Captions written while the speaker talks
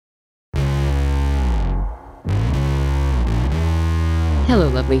Hello,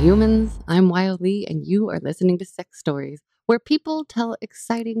 lovely humans. I'm Wildly, and you are listening to Sex Stories, where people tell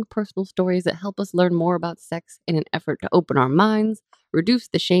exciting personal stories that help us learn more about sex in an effort to open our minds, reduce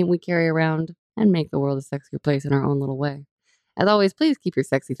the shame we carry around, and make the world a sexier place in our own little way. As always, please keep your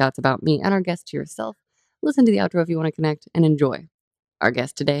sexy thoughts about me and our guest to yourself. Listen to the outro if you want to connect and enjoy. Our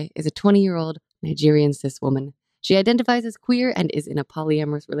guest today is a 20-year-old Nigerian cis woman. She identifies as queer and is in a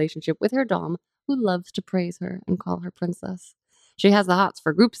polyamorous relationship with her dom, who loves to praise her and call her princess. She has the hots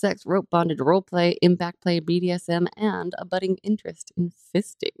for group sex, rope bondage, role play, impact play, BDSM, and a budding interest in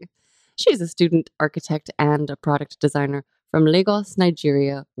fisting. She's a student architect and a product designer from Lagos,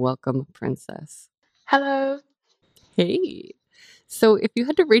 Nigeria. Welcome, princess. Hello. Hey. So, if you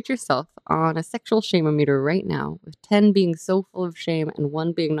had to rate yourself on a sexual shame-o-meter right now, with 10 being so full of shame and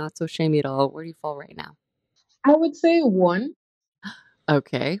 1 being not so shamey at all, where do you fall right now? I would say one.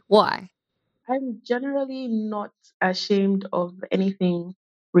 Okay. Why? I'm generally not ashamed of anything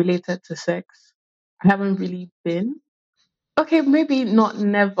related to sex. I haven't really been. Okay, maybe not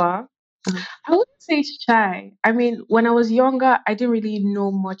never. Uh, I wouldn't say shy. I mean, when I was younger, I didn't really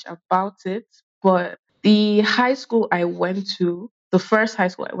know much about it, but the high school I went to, the first high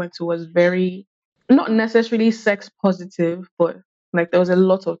school I went to was very, not necessarily sex positive, but like there was a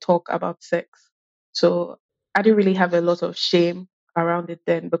lot of talk about sex. So I didn't really have a lot of shame around it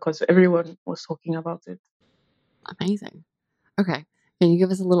then because everyone was talking about it. Amazing. Okay. Can you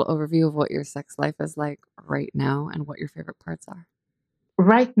give us a little overview of what your sex life is like right now and what your favorite parts are?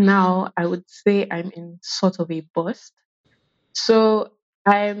 Right now, I would say I'm in sort of a bust. So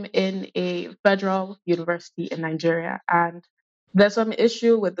I'm in a federal university in Nigeria, and there's some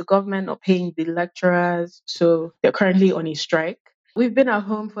issue with the government not paying the lecturers, so they're currently on a strike. We've been at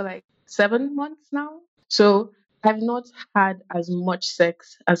home for like 7 months now, so I've not had as much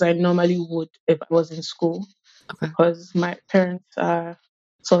sex as I normally would if I was in school Okay. because my parents are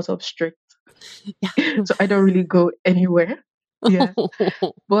sort of strict, Yeah. so I don't really go anywhere. Yeah.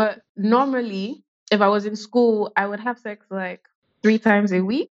 But normally, if I was in school, I would have sex like 3 times a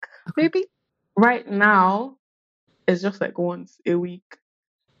week, Okay. maybe. Right now, it's just like once a week.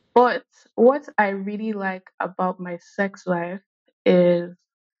 But what I really like about my sex life is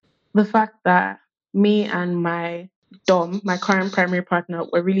the fact that me and my dom, my current primary partner,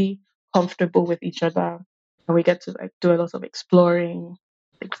 we're really comfortable with each other, and we get to like do a lot of exploring,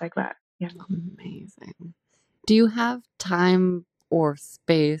 things like that. Yeah. Amazing. Do you have time or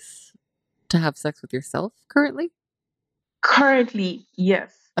space to have sex with yourself currently? Currently,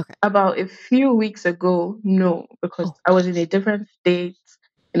 yes. Okay. About a few weeks ago, no, because Oh, I was in a different state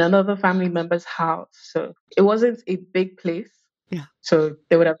in another family member's house. So it wasn't a big place. yeah. So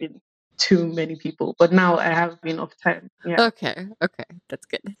there would have been too many people. But now I have enough time. Yeah. Okay. Okay. That's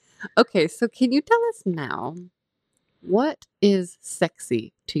good. Okay. So, can you tell us now what is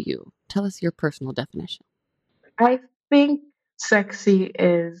sexy to you? Tell us your personal definition. I think sexy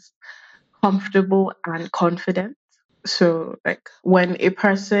is comfortable and confident. So, like when a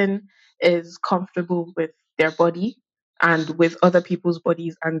person is comfortable with their body and with other people's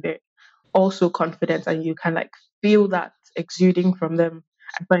bodies, and they're also confident, and you can like feel that exuding from them,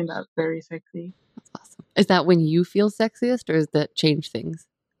 I find that very sexy. That's awesome. Is that when you feel sexiest or is that change things?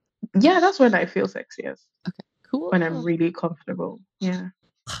 Yeah, that's when I feel sexiest, Okay. Cool. when I'm really comfortable. Yeah.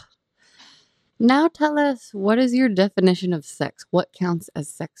 Now tell us, what is your definition of sex? What counts as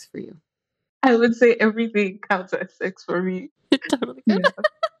sex for you? I would say everything counts as sex for me. Totally good. Yeah.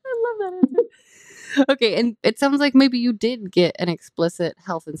 I love that answer. Okay, and it sounds like maybe you did get an explicit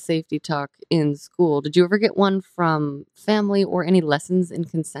health and safety talk in school. Did you ever get one from family or any lessons in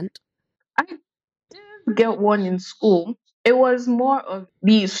consent? I did get one in school. It was more of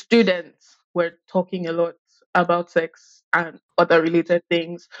the students were talking a lot about sex and other related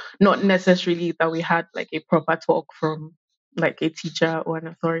things, not necessarily that we had like a proper talk from like a teacher or an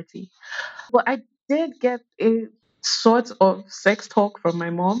authority. But I did get a sort of sex talk from my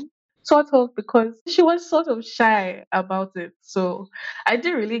mom, sort of because she was sort of shy about it. So I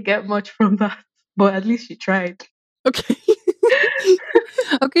didn't really get much from that, but at least she tried. Okay.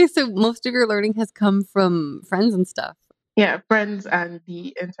 Okay, so most of your learning has come from friends and stuff Yeah, friends and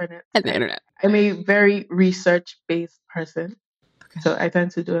the internet. and the internet. I'm a very research based person, Okay. so I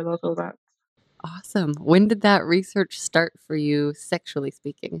tend to do a lot of that. Awesome. When did that research start for you, sexually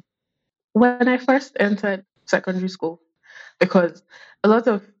speaking? When I first entered secondary school, because a lot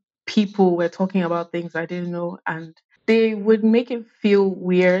of people were talking about things I didn't know, and they would make it feel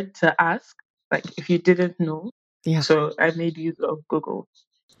weird to ask, like if you didn't know. Yeah. So I made use of Google.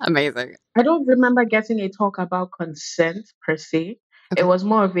 Amazing. I don't remember getting a talk about consent per se. It Okay. was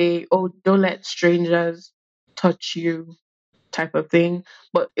more of a, oh, don't let strangers touch you, type of thing.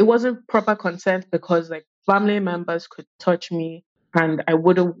 But it wasn't proper consent because like family members could touch me and I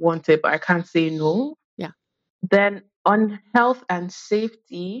wouldn't want it, but I can't say no. Yeah. Then on health and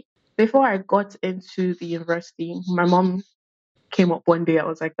safety, before I got into the university, my mom came up one day. I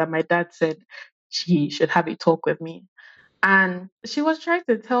was like that. My dad said she should have a talk with me. And she was trying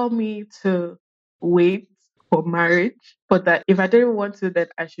to tell me to wait for marriage, but that if I didn't want to, then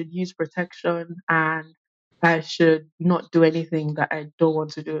I should use protection and I should not do anything that I don't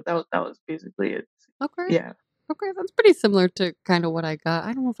want to do. That was basically it. Okay. Yeah. Okay, that's pretty similar to kind of what I got.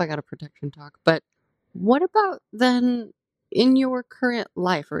 I don't know if I got a protection talk, but what about then in your current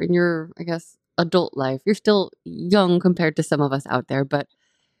life or in your, I guess, adult life? You're still young compared to some of us out there, but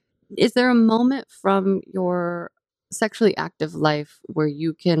is there a moment from your sexually active life where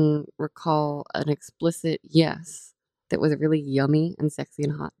you can recall an explicit yes that was really yummy and sexy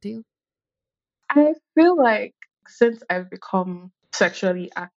and hot to you? I feel like since I've become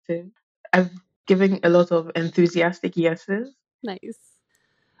sexually active, I've given a lot of enthusiastic yeses. Nice.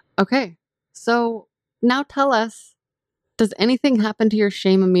 Okay. So now tell us, does anything happen to your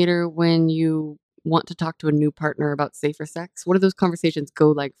shame-o-meter when you want to talk to a new partner about safer sex? What do those conversations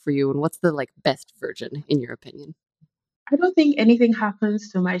go like for you, and what's the like best version in your opinion? I don't think anything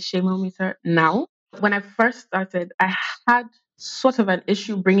happens to my shameometer now. When I first started, I had sort of an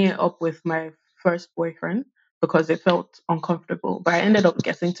issue bringing it up with my first boyfriend because it felt uncomfortable, but I ended up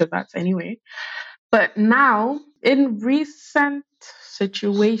getting to that anyway. But now, in recent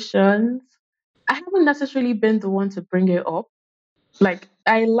situations, I haven't necessarily been the one to bring it up. Like,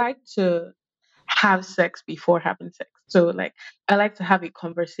 I like to have sex before having sex. So like I like to have a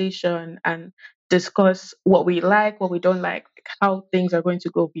conversation and discuss what we like, what we don't like how things are going to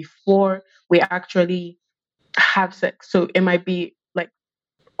go before we actually have sex. So it might be like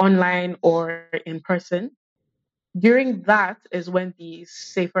online or in person. During that is when the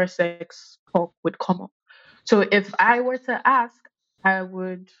safer sex talk would come up. So if I were to ask, I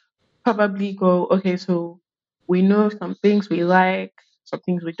would probably go, okay, so we know some things we like, some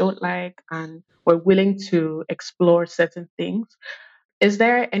things we don't like, and we're willing to explore certain things. Is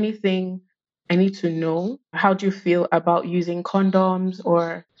there anything I need to know? How do you feel about using condoms,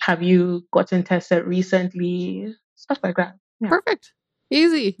 or have you gotten tested recently? Stuff like that. Yeah. Perfect.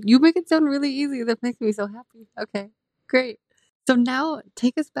 Easy. You make it sound really easy. That makes me so happy. Okay. Great. So now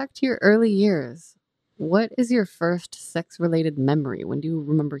take us back to your early years. What is your first sex related memory? When do you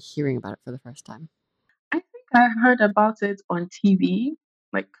remember hearing about it for the first time? I think I heard about it on TV,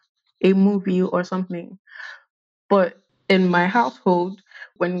 like a movie or something. But in my household,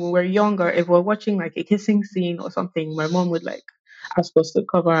 when we were younger, if we're watching like a kissing scene or something, my mom would like ask us to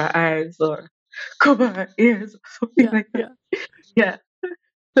cover our eyes or cover our ears or something Yeah, like that. yeah. Yeah.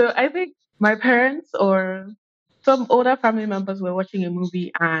 So I think my parents or some older family members were watching a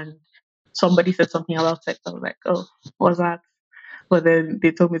movie and somebody said something about sex. I was like, oh, what's that? But then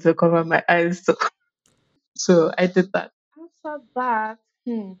they told me to cover my eyes. So I did that. After that,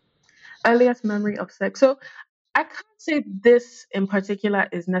 earliest memory of sex. So I can't say this in particular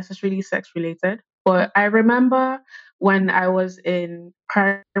is necessarily sex related, but I remember when I was in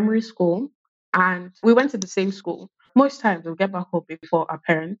primary school and we went to the same school. Most times we'll get back home before our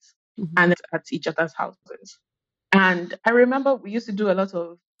parents Mhm. and at each other's houses. And I remember we used to do a lot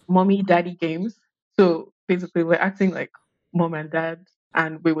of mommy daddy games. So basically, we're acting like mom and dad,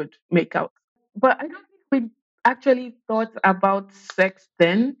 and we would make out. But I don't think we actually thought about sex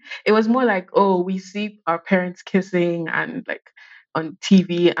then. It was more like, oh, we see our parents kissing and like on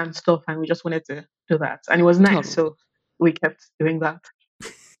TV and stuff, and we just wanted to do that. And it was nice. Totally. So we kept doing that.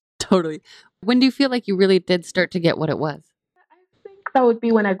 Totally. When do you feel like you really did start to get what it was? I think that would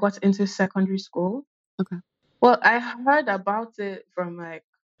be when I got into secondary school. Okay. Well, I heard about it from like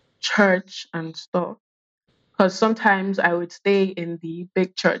church and stuff. Because sometimes I would stay in the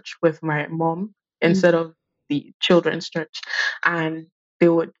big church with my mom Mm. instead of the children's church. And they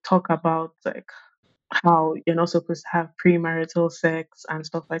would talk about like how you're not supposed to have premarital sex and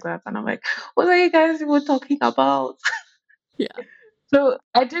stuff like that. And I'm like, what are you guys even talking about? Yeah. So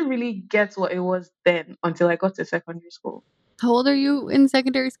I didn't really get what it was then until I got to secondary school. How old are you in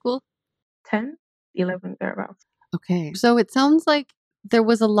secondary school? 10, 11, thereabouts. Okay. So it sounds like there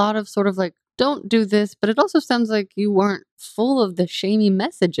was a lot of sort of like, don't do this, but it also sounds like you weren't full of the shamey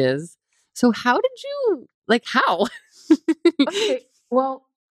messages. So how did you, like, how? Okay, well,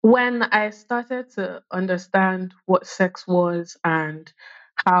 when I started to understand what sex was and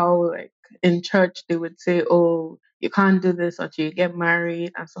how, like, in church they would say, oh, you can't do this until you get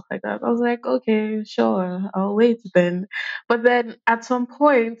married and stuff like that, I was like, okay, sure, I'll wait then. But then at some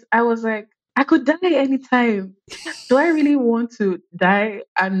point, I was like, I could die anytime. Do I really want to die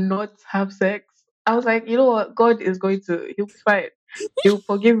and not have sex? I was like, you know what? God is going to, he'll be fine. He'll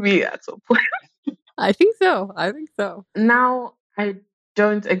forgive me at some point. I think so. I think so. Now, I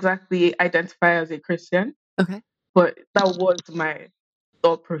don't exactly identify as a Christian, Okay. but that was my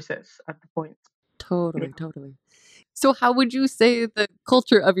thought process at the point. Yeah. Totally, totally. So how would you say the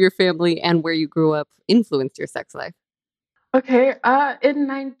culture of your family and where you grew up influenced your sex life? Okay, in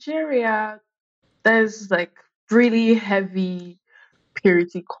Nigeria, there's like really heavy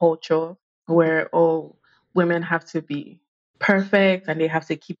purity culture Mhm. where all women have to be perfect and they have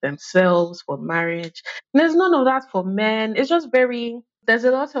to keep themselves for marriage. And there's none of that for men. It's just very, there's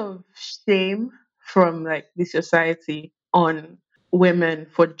a lot of shame from like the society on women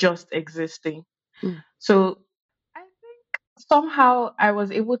for just existing. Mm, So I think somehow I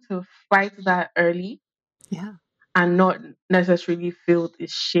was able to fight that early yeah. and not necessarily feel the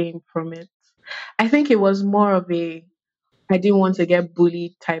shame from it. I think it was more of a I didn't want to get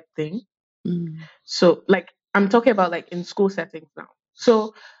bullied type thing. Mm, So, like, I'm talking about like in school settings now.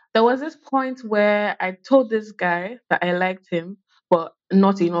 So, there was this point where I told this guy that I liked him, but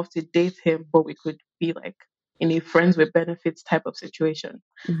not enough to date him, but we could be like in a friends with benefits type of situation.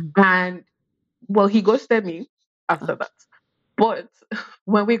 mhm. And well, he ghosted me Oh, after that. But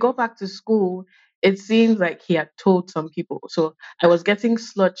when we got back to school, it seems like he had told some people. So I was getting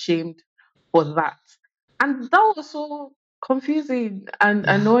slut shamed for that. And that was so confusing and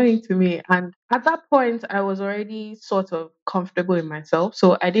yeah. annoying to me. And at that point, I was already sort of comfortable in myself.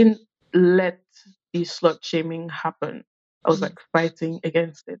 So I didn't let the slut shaming happen. I was Mm, like fighting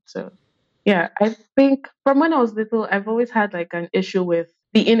against it. So yeah, I think from when I was little, I've always had like an issue with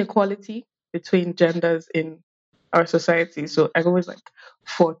the inequality between genders in our society. So I've always like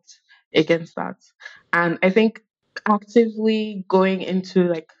fought against that. And I think actively going into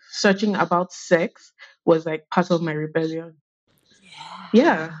like searching about sex was like part of my rebellion.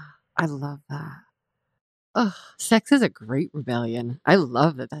 Yeah. yeah. I love that. Oh, sex is a great rebellion. I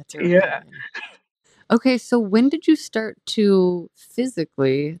love that that's your Yeah. rebellion. Okay, so when did you start to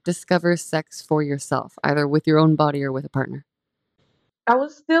physically discover sex for yourself, either with your own body or with a partner? I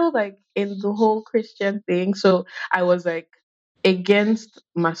was still like in the whole Christian thing. So I was like against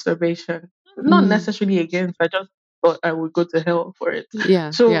masturbation. Not Mm, necessarily against, I just thought I would go to hell for it. yeah,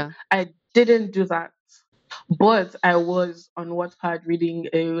 So yeah. I didn't do that. But I was on Wattpad reading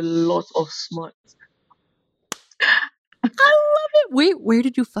a lot of smut. I love it. Wait, where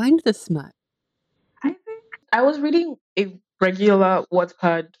did you find the smut? I think I was reading a regular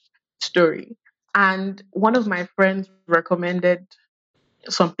Wattpad story, and one of my friends recommended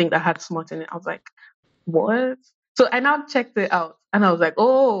something that had smut in it. I was like, what? So I now checked it out and I was like,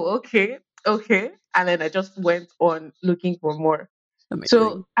 oh, okay, okay. And then I just went on looking for more.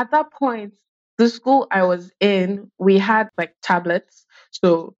 So Amazing. at that point, the school I was in, we had like tablets.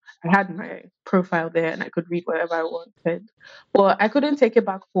 So I had my profile there and I could read whatever I wanted. But I couldn't take it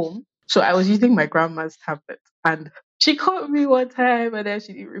back home. So I was using my grandma's tablet. And she caught me one time and then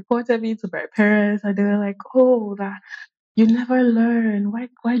she reported me to my parents and they were like, oh, that you never learn.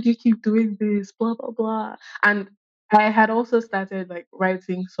 Why do you keep doing this? Blah blah blah. And I had also started like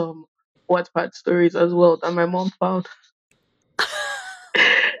writing some Wattpad stories as well that my mom found.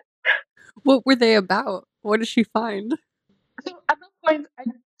 What were they about? What did she find? So at that point, I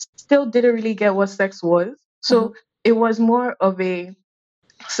still didn't really get what sex was. Uh-huh. So it was more of a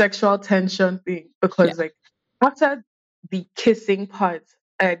sexual tension thing Yeah, because, like, after the kissing part,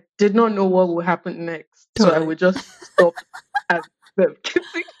 I did not know what would happen next. So I totally. would just stop at the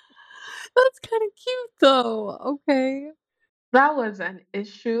kissing. That's kind of cute though. Okay. That was an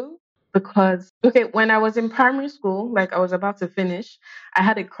issue because, okay, when I was in primary school, like I was about to finish, I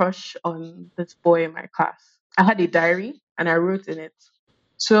had a crush on this boy in my class. I had a diary and I wrote in it.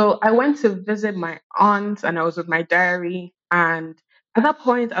 So I went to visit my aunt and I was with my diary. And at that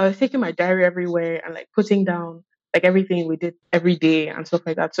point, I was taking my diary everywhere and like putting down like everything we did every day and stuff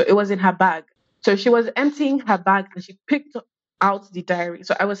like that. So it was in her bag. So she was emptying her bag and she picked out the diary.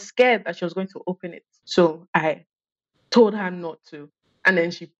 So I was scared that she was going to open it. So I told her not to. And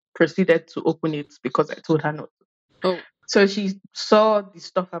then she proceeded to open it because I told her not to. Oh, So she saw the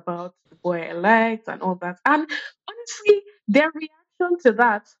stuff about the boy I liked and all that. And honestly, their reaction to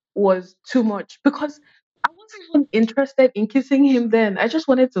that was too much because I wasn't even interested in kissing him then. I just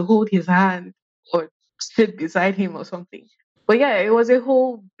wanted to hold his hand or sit beside him or something. But yeah, it was a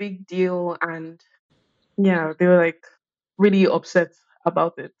whole big deal. And yeah, they were like really upset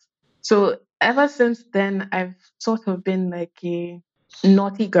about it. So ever since then, I've sort of been like a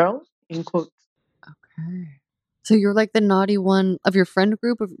naughty girl in quotes. okay. So you're like the naughty one of your friend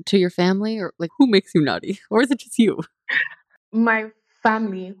group to your family, or like who makes you naughty? Or is it just you? My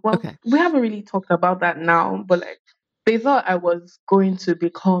family, well, Okay. we haven't really talked about that now, but like they thought I was going to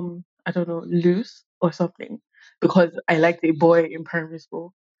become, I don't know, loose or something because I liked a boy in primary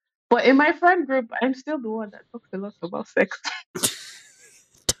school. But in my friend group, I'm still the one that talks a lot about sex.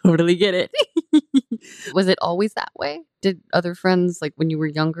 Totally get it. Was it always that way? Did other friends, like when you were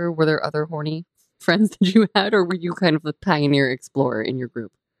younger, were there other horny friends that you had, or were you kind of the pioneer explorer in your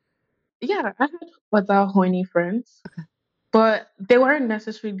group? Yeah, I had other horny friends, but they weren't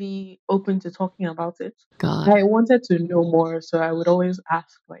necessarily open to talking about it. Got I it. wanted to know more, so I would always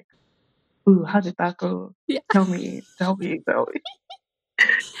ask, like, "Ooh, how did that go? Yeah. Tell me, tell me, tell me."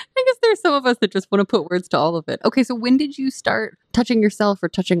 I guess there's some of us that just want to put words to all of it. Okay, so when did you start touching yourself or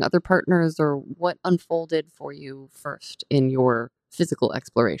touching other partners, or what unfolded for you first in your physical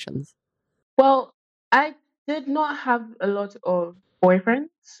explorations? Well, I did not have a lot of boyfriends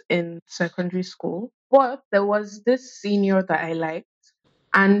in secondary school, but there was this senior that I liked,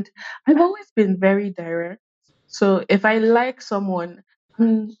 and I've always been very direct. So if I like someone,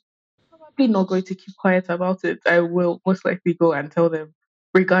 I'm probably not going to keep quiet about it. I will most likely go and tell them,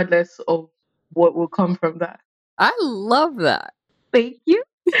 regardless of what will come from that. I love that. Thank you.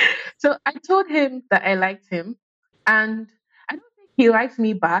 So I told him that I liked him, and I don't think he liked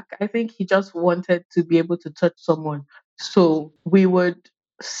me back. I think he just wanted to be able to touch someone. So we would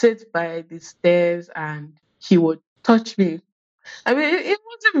sit by the stairs and he would touch me. I mean, it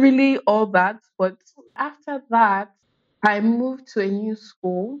wasn't really all that, but after that, I moved to a new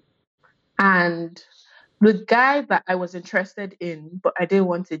school, and the guy that I was interested in, but I didn't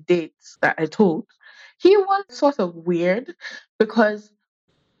want to date, that I told, he was sort of weird because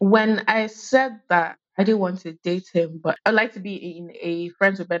when I said that I didn't want to date him, but I'd like to be in a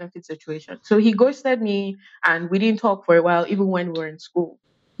friends with benefits situation. So he ghosted me and we didn't talk for a while, even when we were in school.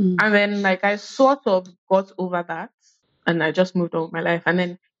 Mm. And then like I sort of got over that and I just moved on with my life. And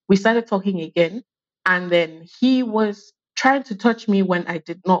then we started talking again. And then he was trying to touch me when I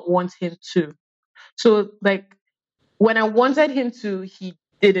did not want him to. So like when I wanted him to, he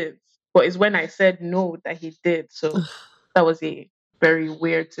didn't. But it's when I said no that he did. So that was a very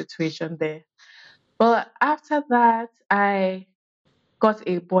weird situation there. But after that, I got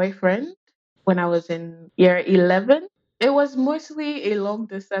a boyfriend when I was in year 11. It was mostly a long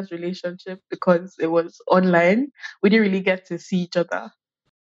distance relationship because it was online. We didn't really get to see each other.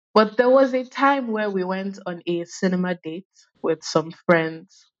 But there was a time where we went on a cinema date with some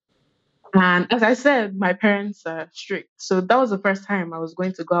friends. And as I said, my parents are strict. So that was the first time I was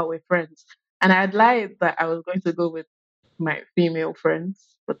going to go out with friends. And I had lied that I was going to go with my female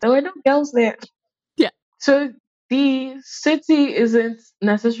friends, but there were no girls there. Yeah. So the city isn't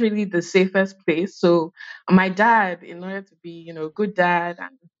necessarily the safest place. So my dad, in order to be, good dad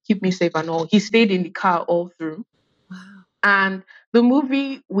and keep me safe and all, he stayed in the car all through. Wow. And the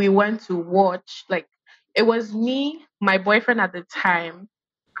movie we went to watch, like it was me, my boyfriend at the time,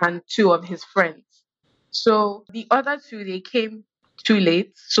 and two of his friends. So the other two they came too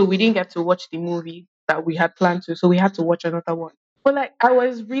late, so we didn't get to watch the movie that we had planned to. So we had to watch another one. But like I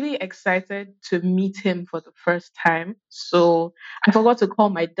was really excited to meet him for the first time. So I forgot to call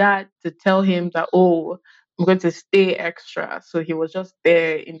my dad to tell him that I'm going to stay extra. So he was just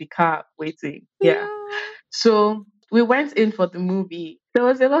there in the car waiting. Yeah. Yeah. So we went in for the movie. There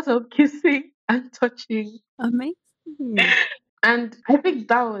was a lot of kissing and touching. Amazing. And I think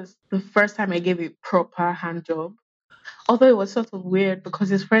that was the first time I gave a proper hand job. Although it was sort of weird because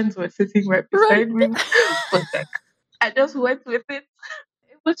his friends were sitting right Right. beside me. But like I just went with it.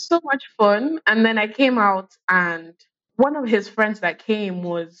 It was so much fun. And then I came out and one of his friends that came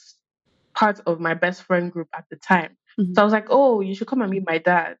was part of my best friend group at the time. Mhm. So I was like, "Oh, you should come and meet my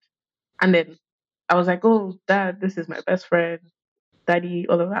dad." And then I was like, "Oh, dad, this is my best friend, daddy,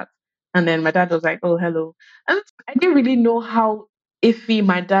 all of that." And then my dad was like, "Oh, hello." And I didn't really know how iffy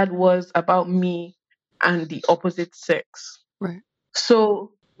my dad was about me and the opposite sex. Right.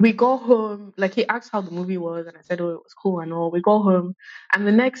 So we got home, like he asked how the movie was, and I said, "Oh, it was cool and all." We got home, and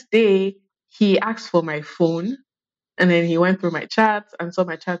the next day he asked for my phone, and then he went through my chats and saw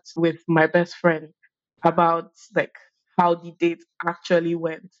my chats with my best friend about like how the date actually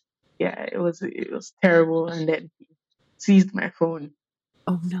went. Yeah, it was terrible, and then he seized my phone.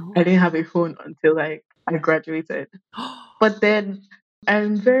 Oh I no. didn't have a phone until like I graduated. But then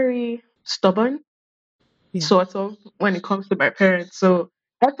I'm very stubborn, Yeah. sort of, when it comes to my parents. So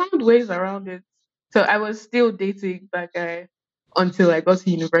I found ways around it. So I was still dating that guy until I got to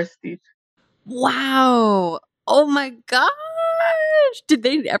university. Wow. Oh my gosh. Did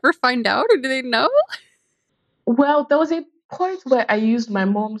they ever find out or do they know? Well, there was a point where I used my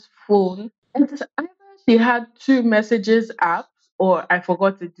mom's phone, and either she had two messages apps or I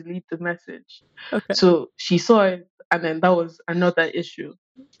forgot to delete the message. Okay. So she saw it, and then that was another issue.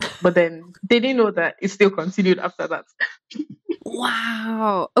 But then they didn't know that it still continued after that.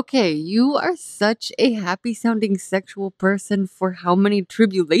 Wow. Okay, you are such a happy sounding sexual person for how many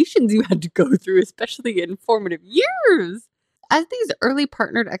tribulations you had to go through, especially in formative years. As these early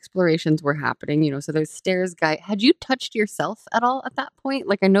partnered explorations were happening, so those stairs guy, had you touched yourself at all at that point?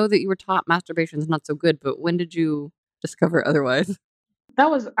 Like, I know that you were taught masturbation's not so good, but when did you discover otherwise? That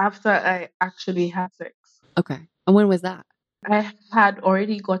was after I actually had sex. Okay. And when was that? I had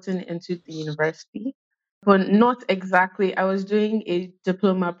already gotten into the university, but not exactly. I was doing a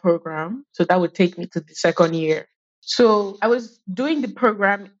diploma program, so that would take me to the second year. So I was doing the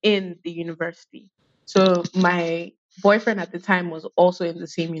program in the university. So my boyfriend at the time was also in the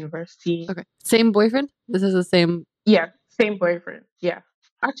same university. Okay. Same boyfriend? This is the same. Yeah, same boyfriend. Yeah.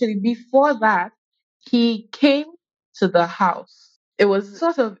 Actually, before that, he came to the house. It was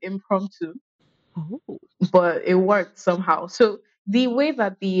sort of impromptu, Oh. but it worked somehow. So the way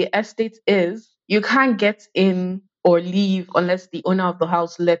that the estate is, you can't get in or leave unless the owner of the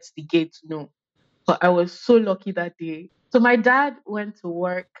house lets the gate know. But I was so lucky that day. So my dad went to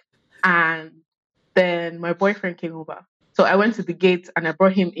work and then my boyfriend came over. So I went to the gate and I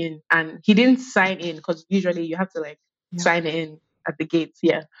brought him in and he didn't sign in because usually you have to like Yeah. sign in at the gates.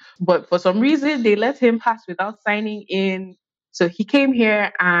 Yeah. But for some reason they let him pass without signing in. So he came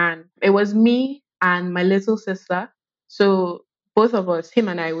here and it was me and my little sister. So both of us, him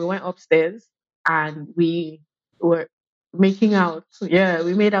and I, we went upstairs and we were making out. Yeah,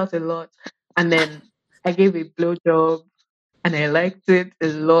 we made out a lot. And then I gave a blowjob and I liked it a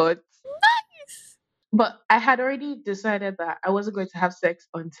lot. But I had already decided that I wasn't going to have sex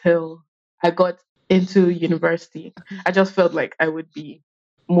until I got into university. Okay. I just felt like I would be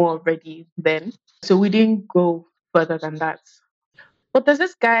more ready then. So we didn't go further than that. But there's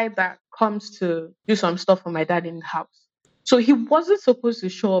this guy that comes to do some stuff for my dad in the house. So he wasn't supposed to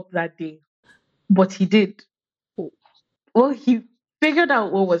show up that day, but he did. Well, he figured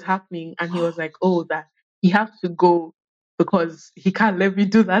out what was happening and he was like, oh, that he has to go because he can't let me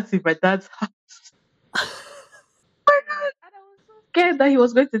do that in my dad's house. My God. And I was so scared that he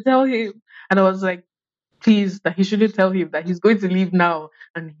was going to tell him. And I was like, please, that he shouldn't tell him that he's going to leave now.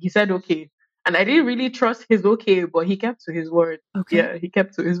 And he said, okay. And I didn't really trust his okay, but he kept to his word. Okay. Yeah, he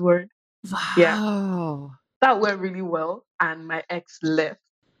kept to his word. Yeah, Wow. that went really well. And my ex left.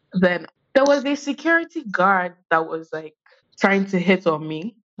 Then there was a security guard that was like trying to hit on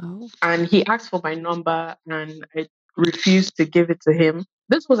me. Oh. And he asked for my number and I refused to give it to him.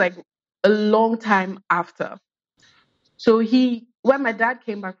 This was like a long time after. So when my dad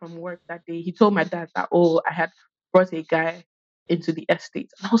came back from work that day, he told my dad that, oh, I had brought a guy into the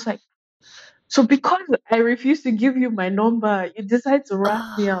estate. And I was like, so because I refused to give you my number, you decide to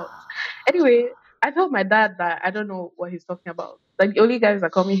rat me out. Ah. Anyway, I told my dad that I don't know what he's talking about. Like the only guys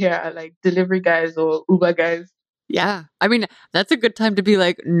that come in here are like delivery guys or Uber guys. Yeah. I mean, that's a good time to be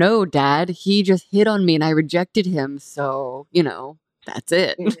like, no, dad, he just hit on me and I rejected him. So, that's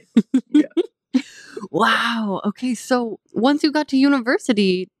it. Mm, yeah. Wow. Okay. So once you got to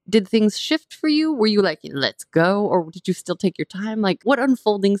university, did things shift for you? Were you like, let's go? Or did you still take your time? Like, what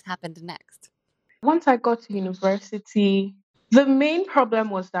unfoldings happened next? Once I got to university, the main problem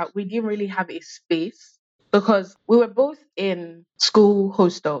was that we didn't really have a space because we were both in school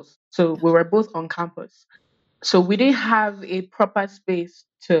hostels. So we were both on campus. So we didn't have a proper space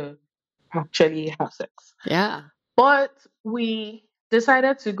to actually have sex. Yeah. But we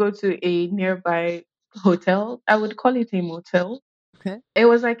decided to go to a nearby hotel. I would call it a motel. Okay. It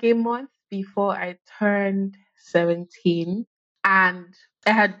was like a month before I turned 17. And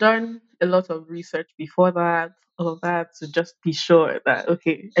I had done a lot of research before that, all of that, to just be sure that,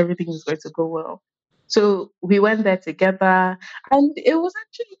 okay, everything is going to go well. So we went there together and it was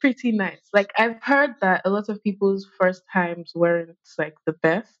actually pretty nice. Like, I've heard that a lot of people's first times weren't like the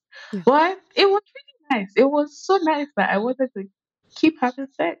best, Yeah. but it was really nice. It was so nice that I wanted to keep having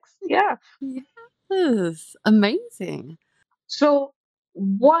sex. Yeah. Yes. Amazing. So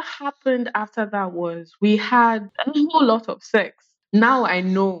what happened after that was we had a whole lot of sex. Now I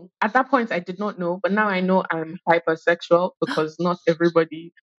know. At that point I did not know, but now I know I'm hypersexual because not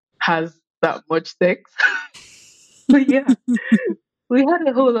everybody has that much sex. But yeah, we had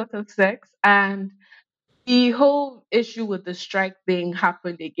a whole lot of sex and the whole issue with the strike thing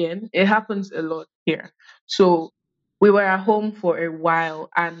happened again. It happens a lot here. So we were at home for a while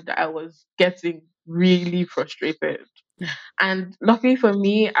and I was getting really frustrated. Yeah. And luckily for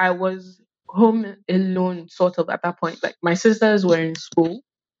me, I was home alone sort of at that point. Like my sisters were in school.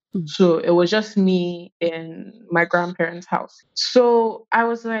 Mm. So it was just me in my grandparents' house. So I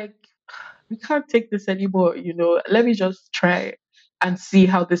was like, we can't take this anymore, let me just try and see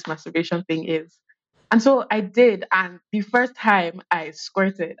how this masturbation thing is. And so I did. And the first time I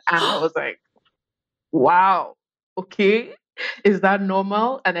squirted, and I was like, wow, okay, is that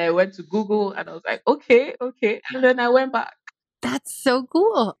normal? And I went to Google and I was like, okay, okay. And then I went back. That's so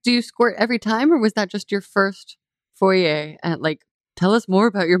cool. Do you squirt every time, or was that just your first foyer? And like, tell us more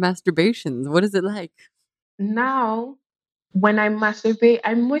about your masturbations. What is it like? Now, when I masturbate,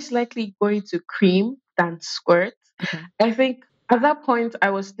 I'm most likely going to cream than squirt. Okay. I think at that point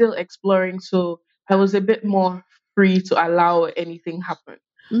I was still exploring, so I was a bit more free to allow anything happen.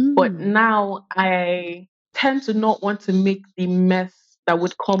 But Mm. now I tend to not want to make the mess that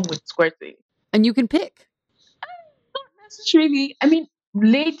would come with squirting. And you can pick. Not necessarily. I mean,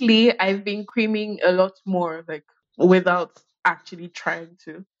 lately I've been creaming a lot more, like without actually trying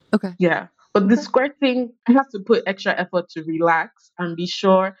to. Okay. Yeah. But the Okay. squirting, I have to put extra effort to relax and be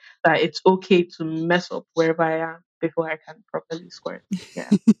sure that it's okay to mess up wherever I am before I can properly squirt. Yeah.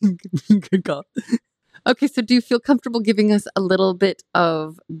 Good call. Okay, so do you feel comfortable giving us a little bit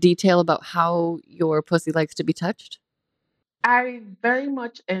of detail about how your pussy likes to be touched? I very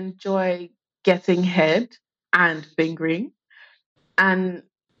much enjoy getting head and fingering. And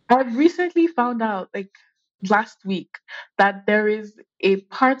I've recently found out, like last week, that there is a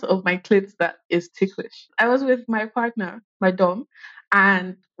part of my clit that is ticklish. I was with my partner, my dom,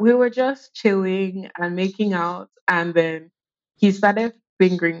 and we were just chilling and making out. And then he started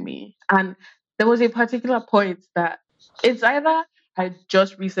fingering me. And there was a particular point that it's either I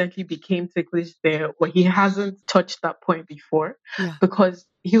just recently became ticklish there or he hasn't touched that point before Yeah. because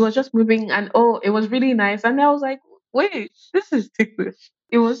he was just moving and oh, it was really nice. And I was like, wait, this is ticklish.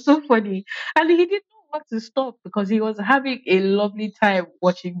 It was so funny. And he didn't know what to stop because he was having a lovely time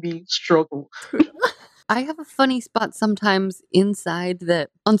watching me struggle. I have a funny spot sometimes inside that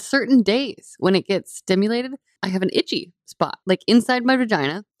on certain days when it gets stimulated, I have an itchy spot, like inside my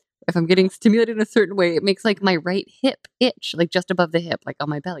vagina. If I'm getting stimulated in a certain way, it makes like my right hip itch, like just above the hip, like on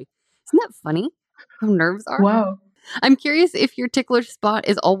my belly. Isn't that funny how nerves are? Wow. I'm curious if your ticklish spot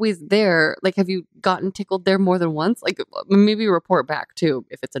is always there. Like, have you gotten tickled there more than once? Like, maybe report back too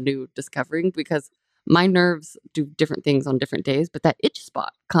if it's a new discovering, because my nerves do different things on different days, but that itch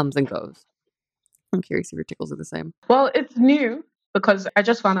spot comes and goes. I'm curious if your tickles are the same. Well, it's new because I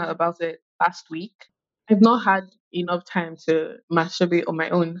just found out about it last week. I've not had enough time to masturbate on my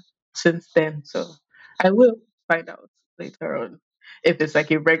own since then. So I will find out later on if it's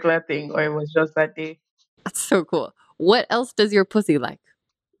like a regular thing or it was just that day. That's so cool. What else does your pussy like?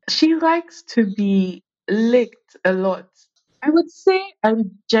 She likes to be licked a lot. I would say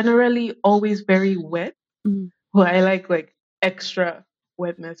I'm generally always very wet. Mm, Well, I like extra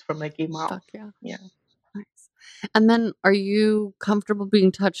wetness from like a mouth. fuck yeah. Yeah. Nice. And then are you comfortable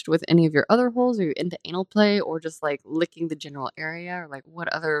being touched with any of your other holes? Are you into anal play or just like licking the general area? Or like what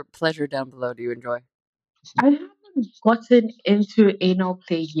other pleasure down below do you enjoy? I haven't gotten into anal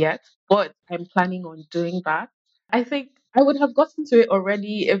play yet, but I'm planning on doing that. I think I would have gotten to it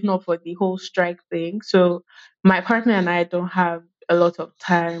already if not for the whole strike thing. So my partner and I don't have a lot of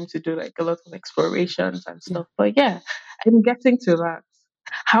time to do like a lot of explorations and Yeah. stuff. But yeah, I'm getting to that.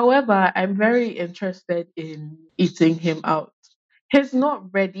 However, I'm very interested in eating him out. He's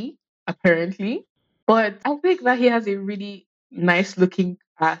not ready, apparently, but I think that he has a really nice looking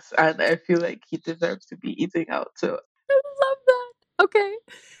ass and I feel like he deserves to be eating out. So Love that. Okay.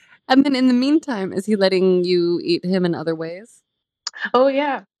 And then in the meantime, is he letting you eat him in other ways? oh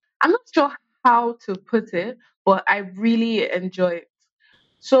yeah. I'm not sure how to put it, but I really enjoy it.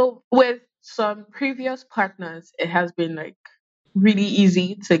 So with some previous partners, it has been like really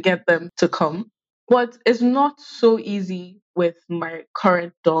easy to get them to come. But it's not so easy with my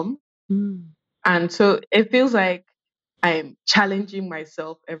current dom. Mm. And so it feels like I'm challenging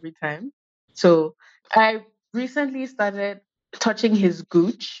myself every time. So I recently started touching his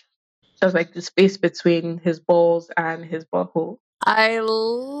gooch. That's like the space between his balls and his butthole. I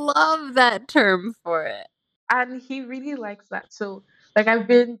love that term for it. And he really likes that. So like I've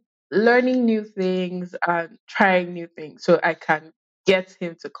been learning new things and trying new things so I can get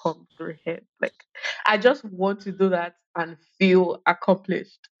him to come through him. Like I just want to do that and feel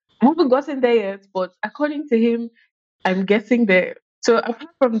accomplished. I haven't gotten there yet, but according to him, I'm getting there. So apart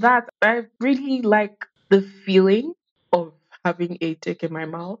from that, I really like the feeling of having a dick in my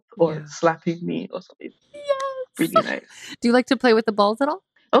mouth or Yeah. slapping me or something. Yes. Really nice. Do you like to play with the balls at all?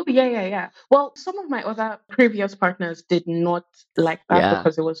 Oh, yeah, yeah, yeah. Well, some of my other previous partners did not like that Yeah.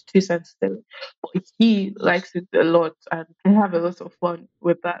 because it was too sensitive. But he likes it a lot, and I have a lot of fun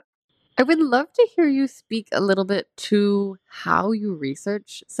with that. I would love to hear you speak a little bit to how you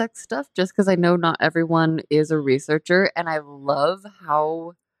research sex stuff, just because I know not everyone is a researcher. And I love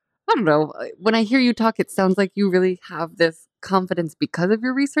how, I don't know, when I hear you talk, it sounds like you really have this confidence because of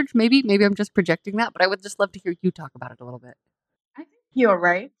your research. Maybe I'm just projecting that, but I would just love to hear you talk about it a little bit. I think you're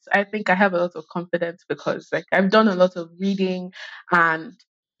right. I think I have a lot of confidence because, like, I've done a lot of reading, and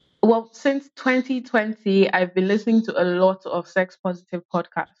well, since 2020, I've been listening to a lot of sex positive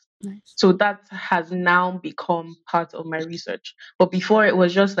podcasts. Nice. So that has now become part of my research. But before, it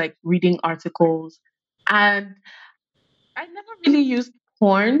was just like reading articles. And I never really used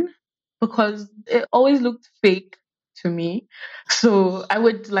porn because it always looked fake to me. So I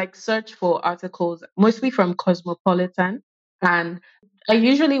would like search for articles, mostly from Cosmopolitan. And I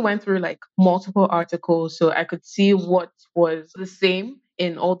usually went through like multiple articles so I could see what was the same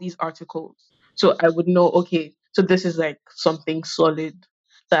in all these articles. So I would know, okay, so this is like something solid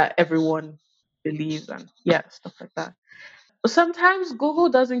that everyone believes, and yeah, stuff like that. Sometimes Google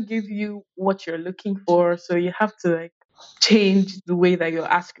doesn't give you what you're looking for, so you have to like change the way that you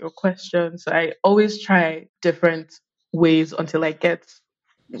ask your questions. So I always try different ways until I get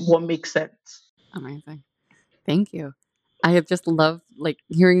what makes sense. Amazing. Thank you. I have just loved like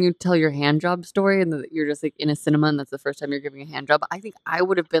hearing you tell your hand job story and that you're just like in a cinema and that's the first time you're giving a hand job. I think I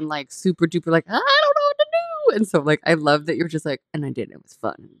would have been like super duper like, I don't know what to do. And so like I love that you're just like, and I did, it was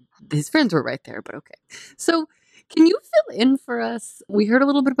fun. His friends were right there, but okay. So can you fill in for us? We heard a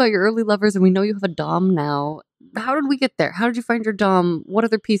little bit about your early lovers and we know you have a Dom now. How did we get there? How did you find your Dom? What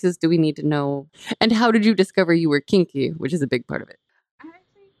other pieces do we need to know? And how did you discover you were kinky, which is a big part of it? I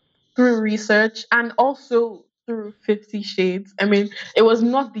think through research and also through 50 Shades. I mean, it was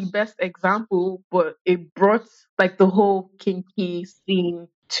not the best example, but it brought like the whole kinky scene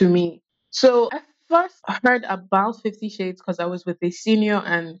to me. So I first heard about 50 Shades because I was with a senior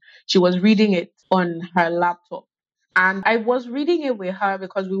and she was reading it on her laptop. And I was reading it with her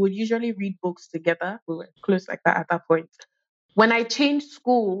because we would usually read books together. We were close like that at that point. When I changed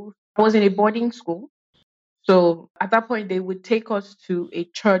school, I was in a boarding school. So at that point, they would take us to a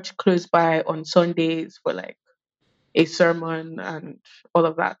church close by on Sundays for like a sermon and all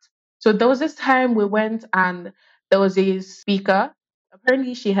of that. So there was this time we went and there was a speaker.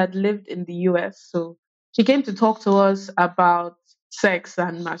 Apparently, she had lived in the US. So she came to talk to us about sex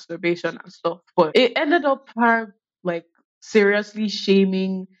and masturbation and stuff. But it ended up her like seriously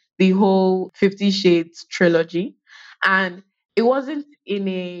shaming the whole 50 Shades trilogy. And it wasn't in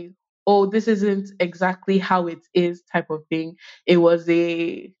a, oh, this isn't exactly how it is type of thing. It was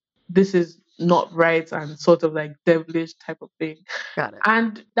a, this is not right and sort of like devilish type of thing. Got it.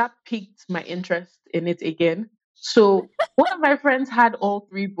 And that piqued my interest in it again. So one of my friends had all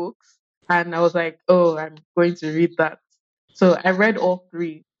three books, and I was like, oh, I'm going to read that. So I read all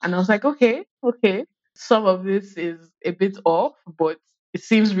three, and I was like, okay, okay. Some of this is a bit off, but it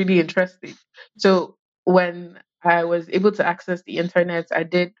seems really interesting. So when I was able to access the internet, I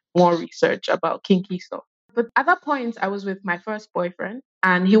did more research about kinky stuff. But at that point, I was with my first boyfriend,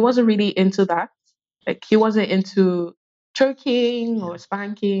 and he wasn't really into that. Like, he wasn't into choking Yeah. or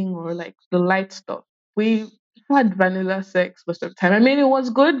spanking or like the light stuff. We had vanilla sex most of the time. I mean, it was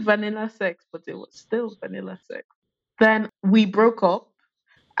good vanilla sex, but it was still vanilla sex. Then we broke up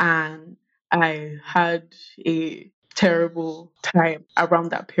and I had a terrible time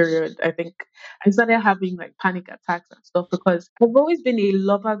around that period. I think I started having like panic attacks and stuff because I've always been a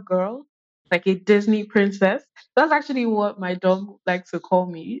lover girl, like a Disney princess. That's actually what my dog likes to call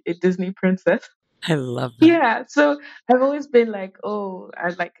me, a Disney princess. I love that. Yeah, so I've always been like, oh, I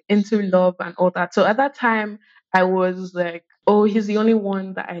like into love and all that. So at that time, I was like, oh, he's the only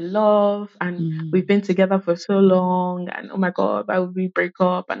one that I love, and we've Mm. been together for so long, and oh my god, why would we break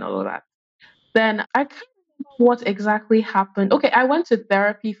up and all of that? Then I can't remember what exactly happened. Okay, I went to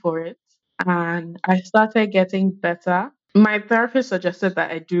therapy for it, and I started getting better. My therapist suggested that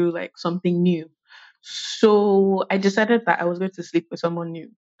I do like something new, so I decided that I was going to sleep with someone new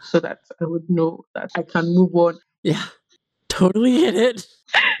so that I would know that I can move on. Yeah, totally get it.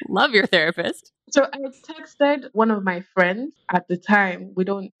 Love your therapist. So I texted one of my friends at the time. We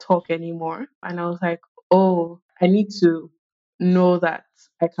don't talk anymore. And I was like, oh, I need to know that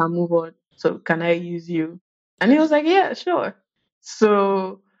I can move on. So can I use you? And he was like, yeah, sure.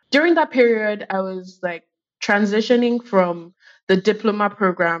 So during that period, I was like transitioning from the diploma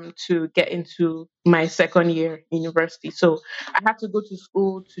program to get into my second year university. So I had to go to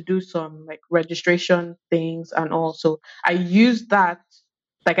school to do some like registration things and also I used that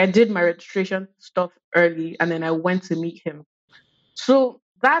Like I did my registration stuff early and then I went to meet him. So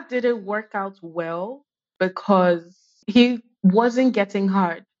that didn't work out well because he wasn't getting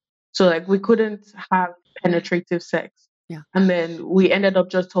hard. So like we couldn't have penetrative sex. Yeah. And then we ended up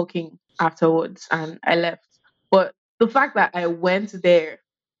just talking afterwards and I left. But the fact that I went there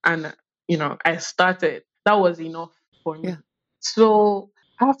and I started, that was enough for Yeah. me. So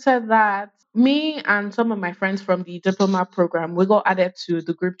after that, me and some of my friends from the diploma program, we got added to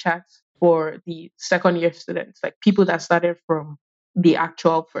the group chat for the second year students, like people that started from the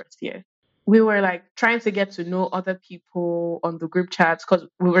actual first year. We were like trying to get to know other people on the group chats because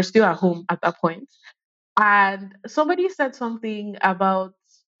we were still at home at that point. And somebody said something about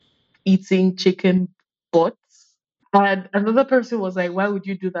eating chicken butts. And another person was like, why would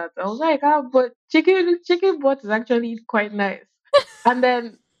you do that? I was like, but chicken butt is actually quite nice. And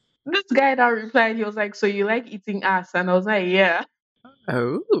then this guy now replied, he was like, so you like eating ass? And I was like, yeah.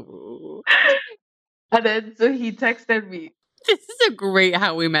 Oh. And then so he texted me. This is a great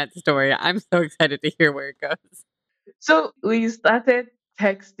how we met story. I'm so excited to hear where it goes. So we started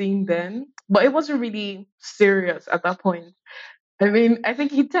texting then, but it wasn't really serious at that point. I mean, I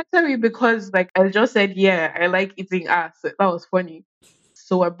think he texted me because like I just said, yeah, I like eating ass. That was funny.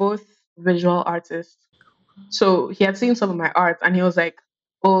 So we're both visual artists. So he had seen some of my art and he was like,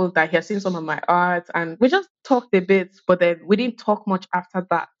 oh, that he had seen some of my art. And we just talked a bit, but then we didn't talk much after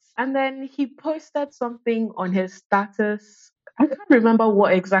that. And then he posted something on his status. I can't remember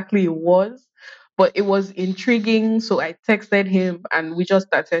what exactly it was, but it was intriguing. So I texted him and we just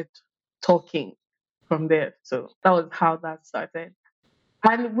started talking from there. So that was how that started.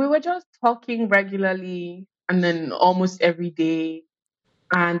 And we were just talking regularly and then almost every day.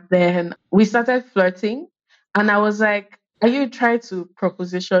 And then we started flirting. And I was like, are you trying to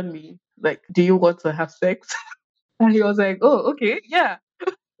proposition me? Like, do you want to have sex? And he was like, oh, okay, yeah.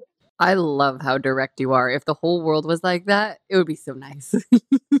 I love how direct you are. If the whole world was like that, it would be so nice.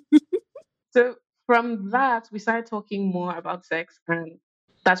 So from that, we started talking more about sex. And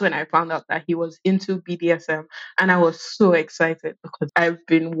that's when I found out that he was into BDSM. And I was so excited because I've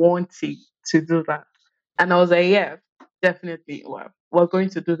been wanting to do that. And I was like, yeah, definitely. Well, we're going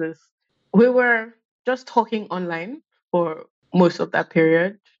to do this. We were just talking online for most of that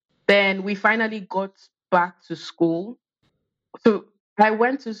period. Then we finally got back to school. So I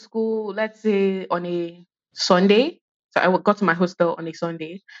went to school, let's say on a Sunday. So got to my hostel on a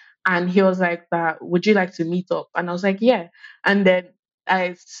Sunday, and he was like, "That would you like to meet up?" And I was like, "Yeah." And then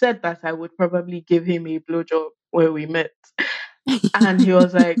I said that I would probably give him a blowjob where we met, and he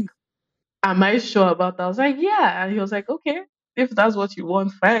was like, "Am I sure about that?" I was like, "Yeah." And he was like, "Okay, if that's what you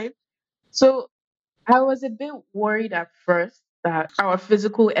want, fine." So I was a bit worried at first that our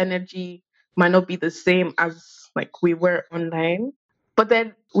physical energy might not be the same as like we were online. But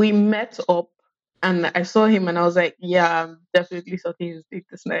then we met up and I saw him and I was like, yeah, I'm definitely sucking his dick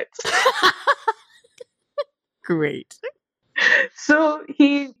this night. Great. So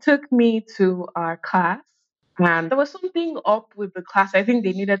he took me to our class and there was something up with the class. I think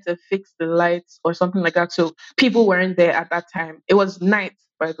they needed to fix the lights or something like that. So people weren't there at that time. It was night,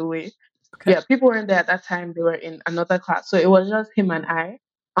 by the way. Okay. Yeah, people weren't there at that time. They were in another class. So it was just him and I.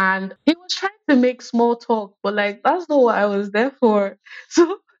 And he was trying to make small talk, but like that's not what I was there for.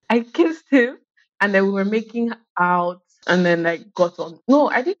 So I kissed him and then we were making out and then like got on. No,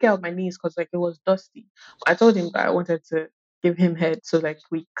 I didn't get on my knees because like it was dusty. I told him that I wanted to give him head. So like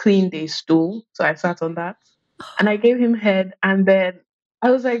we cleaned a stool. So I sat on that and I gave him head and then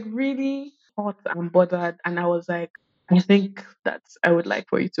I was like really hot and bothered and I was like, I think that I would like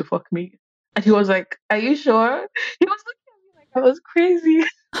for you to fuck me. And he was like, are you sure? He was looking at me like I was crazy.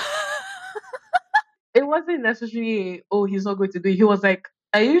 It wasn't necessarily, oh, he's not going to do it. He was like,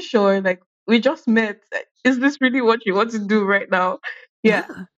 are you sure? Like, we just met. Is this really what you want to do right now? Yeah.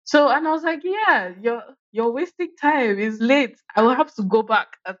 Yeah. So, and I was like, yeah, you're wasting time. It's late. I will have to go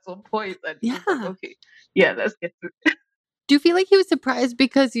back at some point. And he was like, Yeah. okay, yeah, let's get to it. Do you feel like he was surprised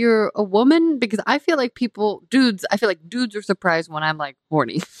because you're a woman? Because I feel like I feel like dudes are surprised when I'm like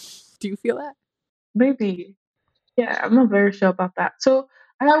horny. Do you feel that? Maybe. Yeah, I'm not very sure about that. So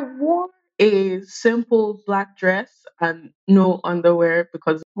I wore a simple black dress and no underwear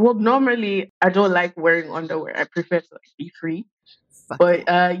because well normally I don't like wearing underwear. I prefer to like be free. Fuck But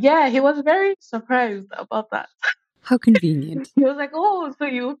yeah. yeah, he was very surprised about that. How convenient. He was like, "Oh, so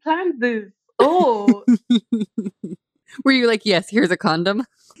you planned this? Oh, Were you like, yes, here's a condom?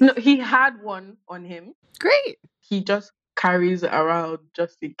 no." He had one on him. Great. He just carries it around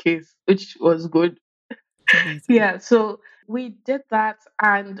just in case, which was good. Amazing. Yeah, so we did that,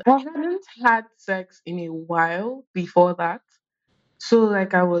 and I hadn't had sex in a while before that. So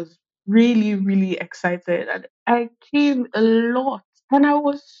like I was really, really excited and I came a lot and I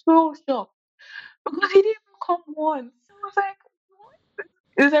was so shocked because he didn't even come once. I was like,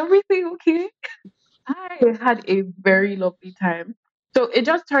 what? Is everything okay? I had a very lovely time. So it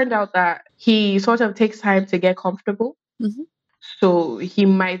just turned out that he sort of takes time to get comfortable. Mhm. So he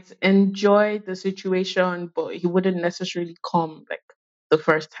might enjoy the situation, but he wouldn't necessarily come like the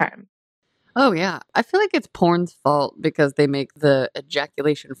first time. Oh, yeah. I feel like it's porn's fault because they make the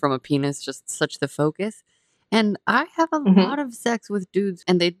ejaculation from a penis just such the focus. And I have a Hmm. lot of sex with dudes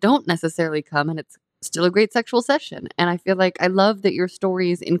and they don't necessarily come and it's still a great sexual session. And I feel like I love that your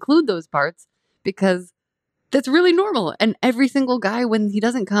stories include those parts because that's really normal. And every single guy, when he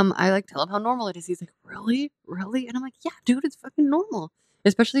doesn't come, I like tell him how normal it is. He's like, really? Really? And I'm like, yeah, dude, it's fucking normal.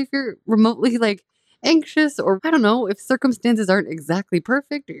 Especially if you're remotely like anxious or I don't know, if circumstances aren't exactly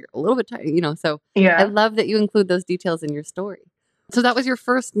perfect or you're a little bit tired, So I Yeah. love that you include those details in your story. So that was your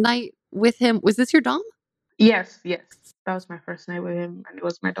first night with him. Was this your dom? Yes, yes. That was my first night with him and it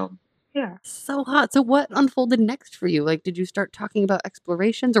was my dom. Yeah. So hot. So what unfolded next for you? Like, did you start talking about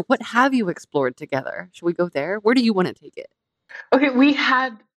explorations or what have you explored together? Should we go there? Where do you want to take it? Okay, we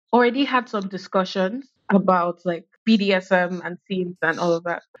had already had some discussions about like BDSM and themes and all of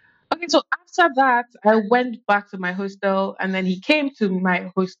that. Okay, so after that, I went back to my hostel and then he came to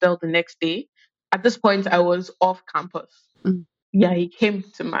my hostel the next day. At this point, I was off campus. Mm, Yeah, he came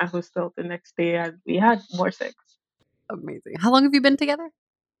to my hostel the next day and we had more sex. amazing. How long have you been together?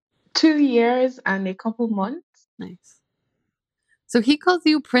 2 years and a couple months. Nice. So he calls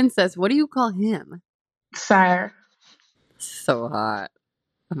you princess. What do you call him? Sire. So hot.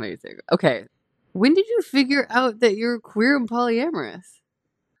 Amazing. Okay. When did you figure out that you're queer and polyamorous?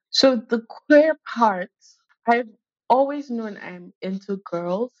 So the queer part, I've always known I'm into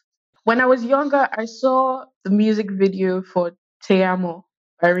girls. When I was younger, I saw the music video for Te Amo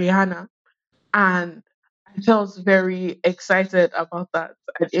by Rihanna, and I felt very excited about that.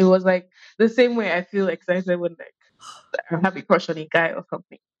 And it was like the same way I feel excited when like I have a crush on a guy or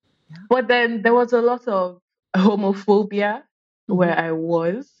something. Yeah. But then there was a lot of homophobia Hmm. where I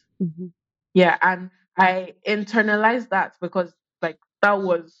was. Hmm. Yeah, and I internalized that because like that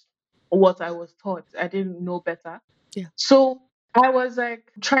was what I was taught. I didn't know better. Yeah. So I was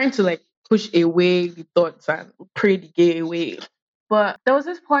like trying to like push away the thoughts and pray the gay away. But there was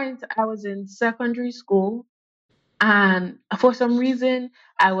this point I was in secondary school and for some reason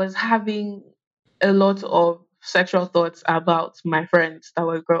I was having a lot of sexual thoughts about my friends that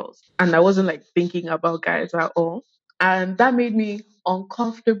were girls. And I wasn't like thinking about guys at all. And that made me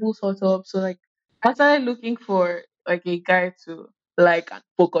uncomfortable sort of. So like I started looking for like a guy to like and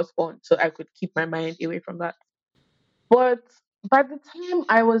focus on so I could keep my mind away from that. But by the time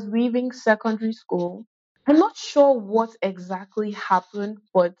I was leaving secondary school, I'm not sure what exactly happened,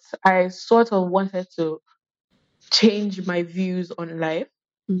 but I sort of wanted to change my views on life.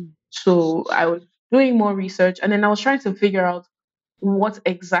 Mm, So I was doing more research and then I was trying to figure out what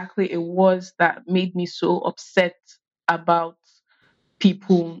exactly it was that made me so upset about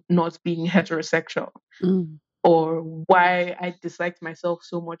people not being heterosexual mm, or why I disliked myself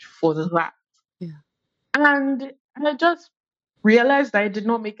so much for that. yeah. And I just realized that it did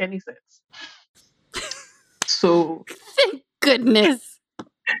not make any sense. So Thank goodness.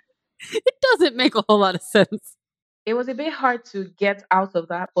 It doesn't make a whole lot of sense. it was a bit hard to get out of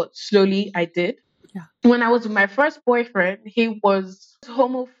that, but slowly I did. Yeah. When I was with my first boyfriend, he was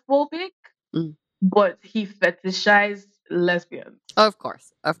homophobic, Mm. but he fetishized lesbians. Of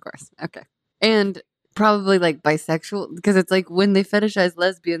course. Of course. Okay. And probably like bisexual because it's like when they fetishize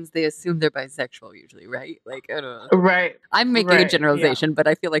lesbians, they assume they're bisexual usually, right? Like, I don't know. Right, I'm making a right, yeah. generalization, but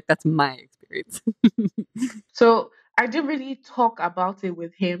I feel like that's my experience. So I didn't really talk about it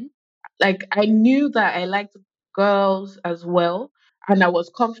with him. Like I knew that I liked girls as well, and I was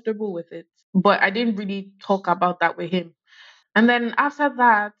comfortable with it, but I didn't really talk about that with him. And then after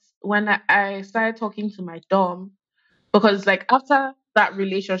that, when I started talking to my dom, because like after that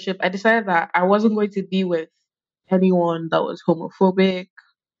relationship, I decided that I wasn't going to be with anyone that was homophobic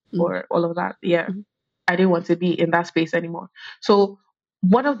Mm, or all of that. Yeah. mhm, I didn't want to be in that space anymore. So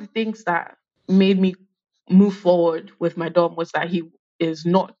one of the things that made me move forward with my dom was that he is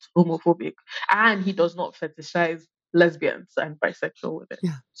not homophobic and he does not fetishize lesbians and bisexual women.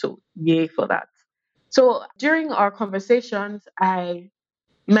 yeah. So yay for that. So during our conversations, I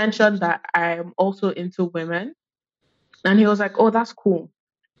mentioned that I'm also into women and he was like, "Oh, that's cool."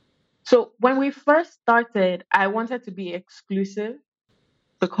 So when we first started, I wanted to be exclusive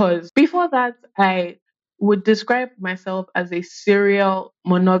because before that, I would describe myself as a serial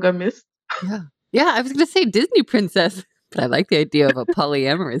monogamist. Yeah. Yeah. I was going to say Disney princess. But I like the idea of a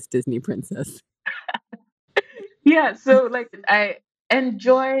polyamorous Disney princess. Yeah, so like I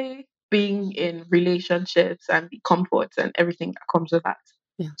enjoy being in relationships and the comforts and everything that comes with that.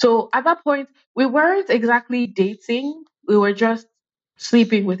 Yeah. So at that point, we weren't exactly dating, we were just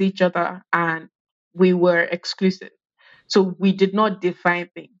sleeping with each other and we were exclusive. So we did not define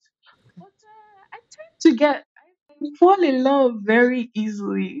things. But I tend to I fall in love very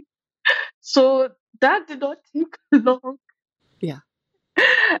easily. So that did not take long, Yeah.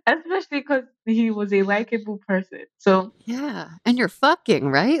 especially because he was a likable person. So Yeah. And you're fucking,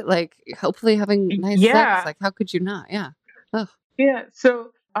 right? Like, hopefully having nice sex. yeah, Like, how could you not? Yeah. Oh, yeah.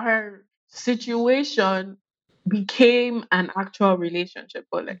 So our situation became an actual relationship,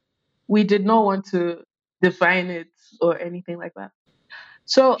 but like we did not want to define it or anything like that.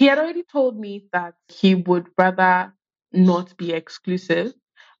 So he had already told me that he would rather not be exclusive.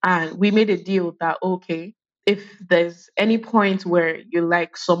 And we made a deal that, okay, if there's any point where you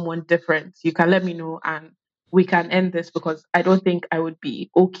like someone different, you can let me know and we can end this because I don't think I would be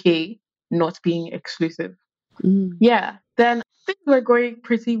okay not being exclusive. mm, Yeah. Then things were going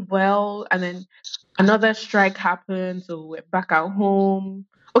pretty well. And then another strike happened. So we're back at home.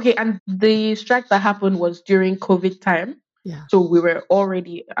 Okay. And the strike that happened was during COVID time. yeah. So we were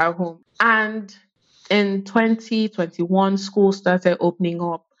already at home. And in 2021, school started opening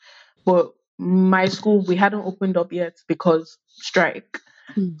up. But my school, we hadn't opened up yet because strike.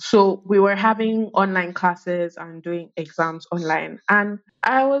 Mm, So we were having online classes and doing exams online. And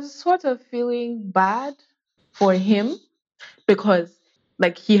I was sort of feeling bad for him because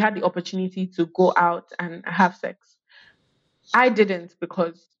like he had the opportunity to go out and have sex. I didn't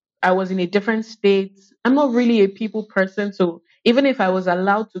because I was in a different state. I'm not really a people person, so even if I was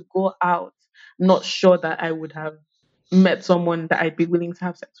allowed to go out, not sure that I would have met someone that I'd be willing to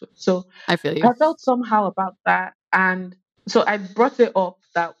have sex with. So I feel you. I felt somehow about that. And so I brought it up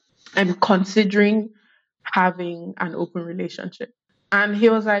that I'm considering having an open relationship. And he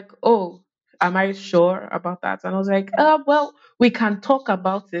was like, oh, am I sure about that? And I was like, well, we can talk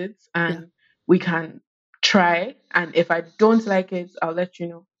about it Yeah. and we can try. And if I don't like it, I'll let you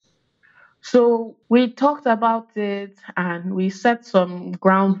know. So we talked about it and we set some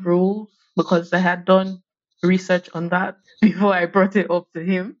ground rules because I had done research on that before I brought it up to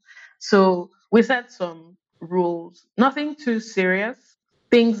him. So we set some rules, nothing too serious.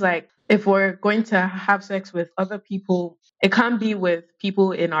 Things like if we're going to have sex with other people, it can't be with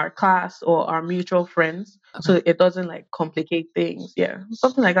people in our class or our mutual friends. Okay. So it doesn't like complicate things. Yeah,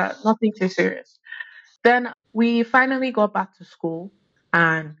 something like that. Nothing too serious. Then we finally got back to school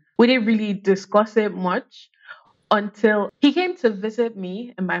and we didn't really discuss it much until he came to visit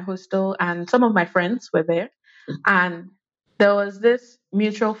me in my hostel and some of my friends were there. And there was this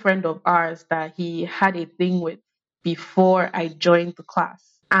mutual friend of ours that he had a thing with before I joined the class.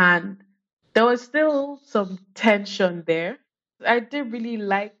 And there was still some tension there. I didn't really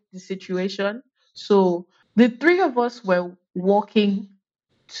like the situation. So the three of us were walking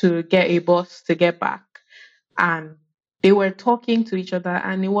to get a bus to get back and they were talking to each other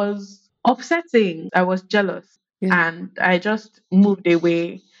and it was upsetting. I was jealous Yeah. and I just moved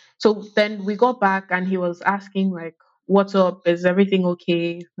away. So then we got back and he was asking like, what's up? Is everything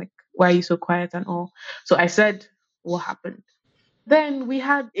okay? Like, why are you so quiet and all? So I said what happened. Then we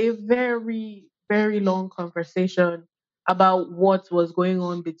had a very, very long conversation about what was going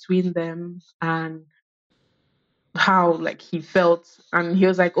on between them and how like he felt and he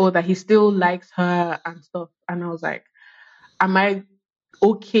was like, oh, that he still likes her and stuff. And I was like, am I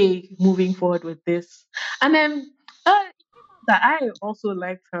okay moving forward with this? And then it came out that I also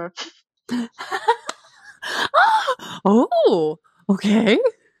liked her. Oh, okay.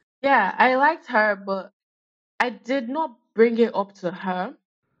 Yeah, I liked her, but I did not bring it up to her.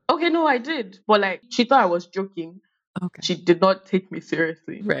 Okay, no, I did. But like she thought I was joking. Okay. She did not take me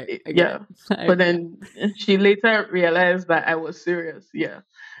seriously. Right. I get it. Yeah. But Yeah. then she later realized that I was serious. Yeah.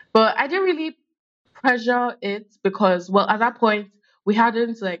 But I didn't really pressure it because, well, at that point, we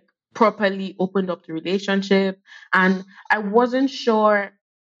hadn't like properly opened up the relationship. And I wasn't sure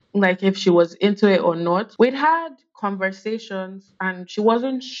like if she was into it or not. We'd had conversations and she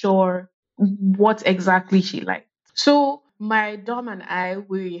wasn't sure what exactly she liked. So my dom and I,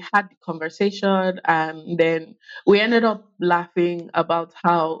 we had the conversation and then we ended up laughing about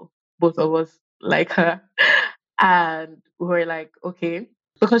how both of us like her. And we were like, okay,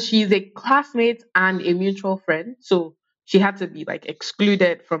 because she's a classmate and a mutual friend. So she had to be like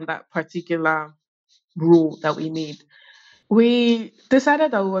excluded from that particular rule that we made. We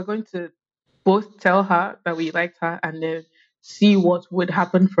decided that we were going to both tell her that we liked her and then see what would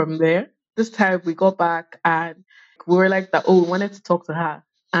happen from there. This time we got back and We were like that. Oh, we wanted to talk to her,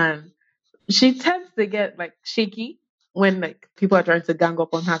 and she tends to get like shaky when like people are trying to gang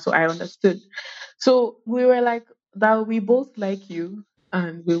up on her. So I understood. So we were like that. We both like you,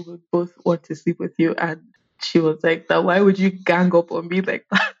 and we would both want to sleep with you. And she was like that. Why would you gang up on me like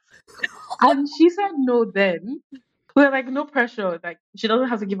that? And she said no. Then we were like, no pressure. Like she doesn't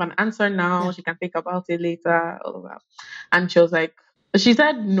have to give an answer now. Yeah. She can think about it later. All of that. And she was like, she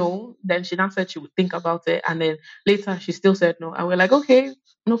said no. Then she now said she would think about it. And then later she still said no. And we're like, okay,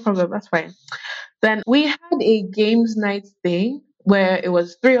 no problem. That's fine. Then we had a games night thing where it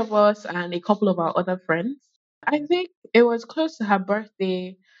was three of us and a couple of our other friends. I think it was close to her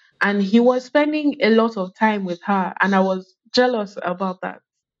birthday, and he was spending a lot of time with her. And I was jealous about that.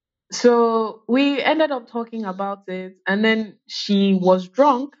 So we ended up talking about it, and then she was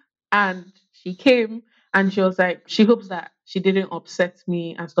drunk and she came and she was like, she hopes that she didn't upset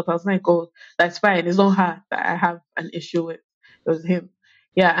me and stuff. I was like, oh, that's fine. It's not her that I have an issue with, it was him.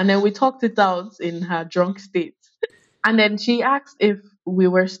 Yeah. And then we talked it out in her drunk state. And then she asked if we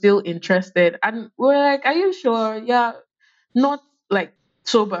were still interested. And we're like, are you sure? Yeah, not like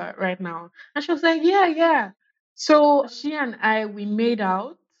sober right now. And she was like, yeah, yeah. So she and I, we made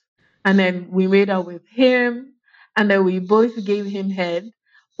out, and then we made out with him, and then we both gave him head,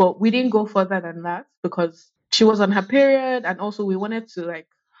 but we didn't go further than that because she was on her period, and also we wanted to like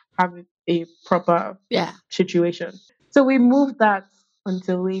have a proper Yeah. situation. So we moved that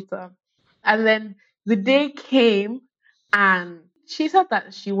until later. And then the day came, and she said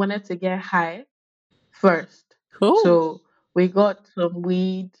that she wanted to get high first. Cool. So we got some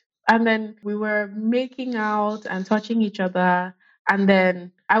weed, and then we were making out and touching each other. And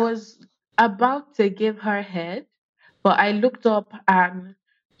then I was about to give her head, but I looked up and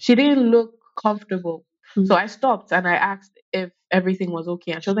she didn't look comfortable. Mm. So I stopped and I asked if everything was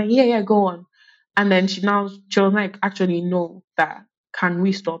okay. And she was like, yeah, yeah, go on. And then she was like, actually, no, that can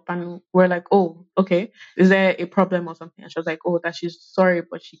we stop? And we're like, oh, okay. Is there a problem or something? And she was like, oh, that she's sorry,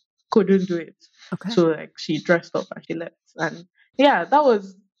 but she couldn't do it. Okay. So like she dressed up and she left. And yeah, that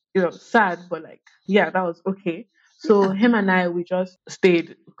was sad, but like yeah, that was okay. So Yeah. him and I, we just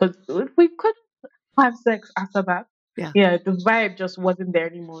stayed because we could have sex after that. Yeah. Yeah, the vibe just wasn't there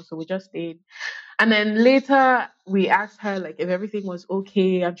anymore. So we just stayed. And then later we asked her like if everything was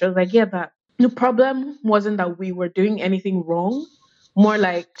okay. And she was like, yeah, but the problem wasn't that we were doing anything wrong. More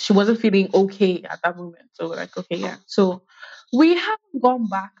like she wasn't feeling okay at that moment. So we're like, okay, yeah. So we haven't gone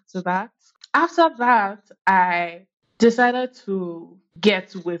back to that. After that, I decided to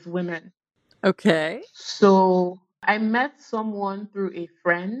get with women. Okay. So I met someone through a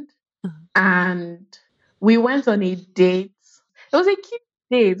friend, Uh-huh. and we went on a date. It was a cute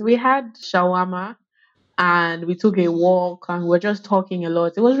date. We had shawarma and we took a walk and we're just talking a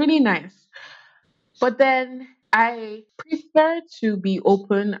lot. It was really nice. But then I prefer to be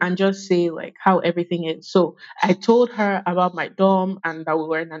open and just say like how everything is. So I told her about my dom and that we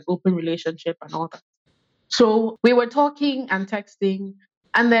were in an open relationship and all that. So we were talking and texting,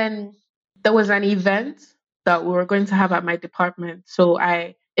 and then there was an event that we were going to have at my department. So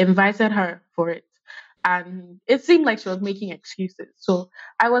I invited her for it. And it seemed like she was making excuses. So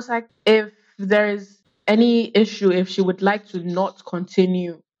I was like, if there is any issue, if she would like to not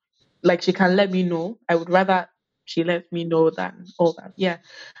continue, like she can let me know. I would rather she let me know than all that. Yeah.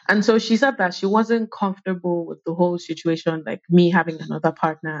 And so she said that she wasn't comfortable with the whole situation, like me having another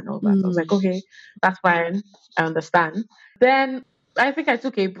partner and all that. I was like, Mm. okay, that's fine. I understand. Then I think I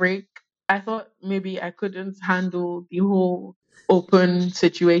took a break. I thought maybe I couldn't handle the whole open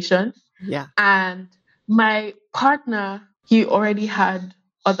situation. Yeah. And my partner, he already had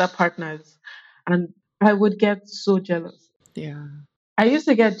other partners. And I would get so jealous. Yeah. I used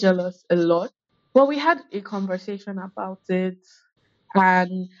to get jealous a lot. Well, we had a conversation about it,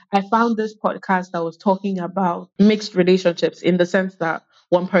 and I found this podcast that was talking about mixed relationships in the sense that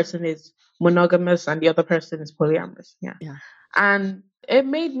one person is monogamous and the other person is polyamorous. Yeah. Yeah. And it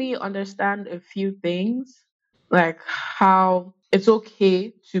made me understand a few things, like how it's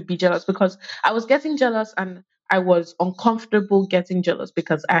okay to be jealous because I was getting jealous and I was uncomfortable getting jealous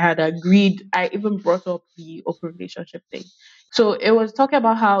because I had agreed, I even brought up the open relationship thing. So it was talking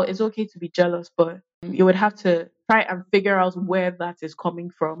about how it's okay to be jealous, but you would have to try and figure out where that is coming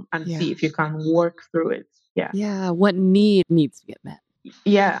from and Yeah. see if you can work through it. Yeah. Yeah. What need needs to get met?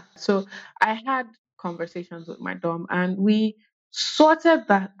 Yeah. So I had conversations with my dom and we sorted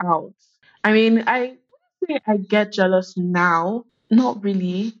that out. I mean, I wouldn't say I get jealous now. Not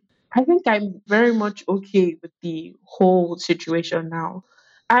really. I think I'm very much okay with the whole situation now.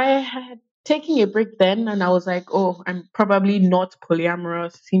 I had taking a break then, and I was like, oh, I'm probably not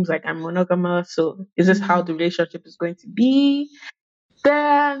polyamorous. Seems like I'm monogamous. So is this how the Mm. relationship is going to be?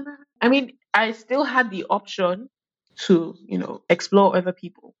 Then, I mean, I still had the option to, explore other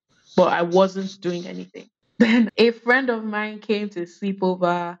people, but I wasn't doing anything. Then a friend of mine came to sleep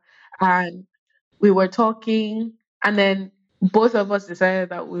over and we were talking, and then both of us decided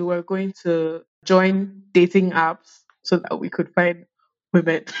that we were going to join dating apps so that we could find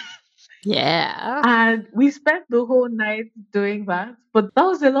women. Yeah. And we spent the whole night doing that, but that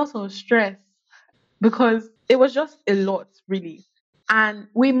was a lot of stress because it was just a lot, really. And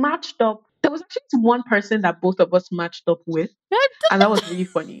we matched up. There was actually one person that both of us matched up with, and that was really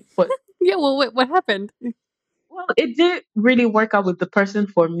funny. But Yeah, well, what happened? well, it did really work out with the person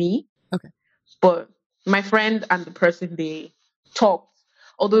for me, Okay. but my friend and the person they talked,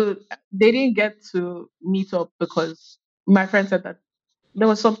 although they didn't get to meet up because my friend said that there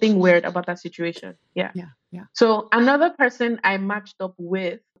was something weird about that situation. Yeah. Yeah, yeah. So another person I matched up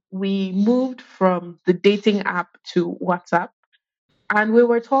with, we moved from the dating app to WhatsApp and we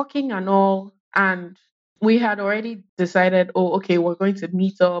were talking and all, and we had already decided, oh, okay, we're going to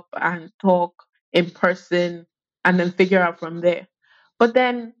meet up and talk in person and then figure out from there. But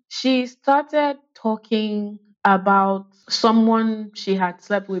then she started talking about someone she had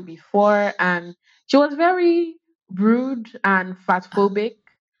slept with before, and she was very rude and Oh, fatphobic.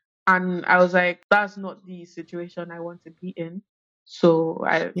 And I was like, that's not the situation I want to be in. So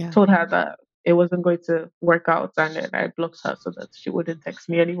I yeah. told her that it wasn't going to work out, and then I blocked her so that she wouldn't text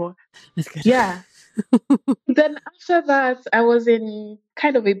me anymore. That's good. Yeah. Then after that, I was in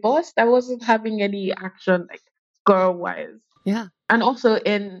kind of a bust. I wasn't having any action like girl wise. Yeah. And also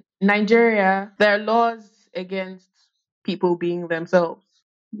in Nigeria, there are laws against people being themselves.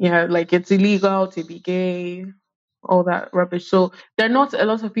 Yeah, like it's illegal to be gay, all that rubbish. So there are not a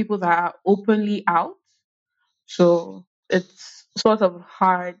lot of people that are openly out. So it's sort of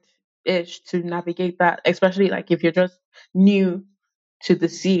hard ish to navigate that, especially like if you're just new to the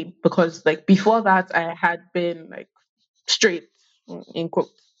scene. Because like before that, I had been like straight in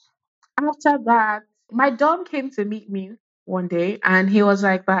quotes. After that, my dom came to meet me one day and he was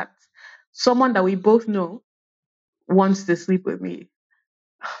like that someone that we both know wants to sleep with me.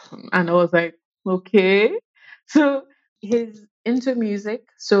 And I was like, okay. So he's into music.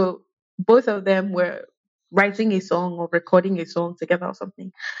 So both of them were writing a song or recording a song together or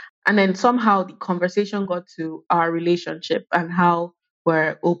something. And then somehow the conversation got to our relationship and how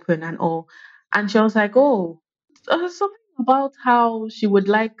we're open and all. And she was like, oh, something about how she would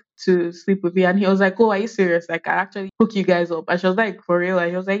like to sleep with me. And he was like, oh, are you serious? Like, I actually hook you guys up. And she was like, for real? And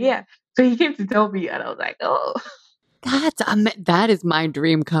he was like, yeah. So he came to tell me, and I was like, oh, That is my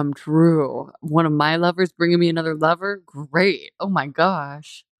dream come true. One of my lovers bringing me another lover? Great. Oh my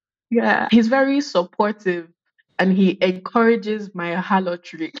gosh. yeah. He's very supportive and he encourages my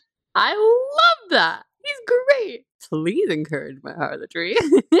harlotry. I love that. He's great. Please encourage my harlotry.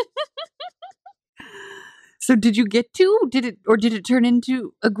 So did you get to? Did it turn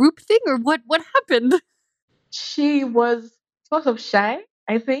into a group thing or what happened? She was sort of shy,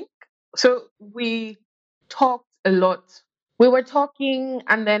 I think. So we talked a lot. We were talking,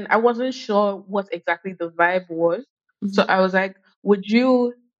 and then I wasn't sure what exactly the vibe was. So Mhm. I was like, would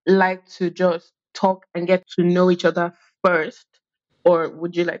you like to just talk and get to know each other first? Or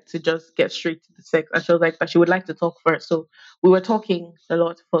would you like to just get straight to the sex? And she was like, that she would like to talk first. So we were talking a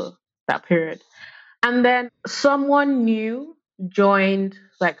lot for that period. And then someone new joined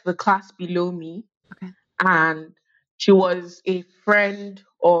like the class below me, Okay. and she was a friend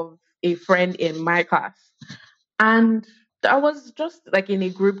of a friend in my class. And I was just like in a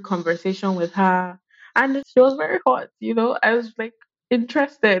group conversation with her, and she was very hot. I was like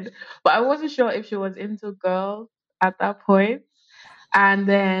interested, but I wasn't sure if she was into girls at that point. And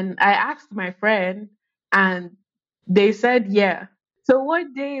then I asked my friend, and they said yeah. So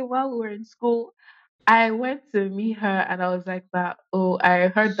one day while we were in school, I went to meet her and I was like that, oh, I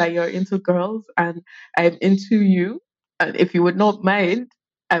heard that you're into girls and I'm into you. And if you would not mind,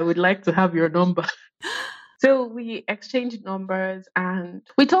 I would like to have your number. So we exchanged numbers and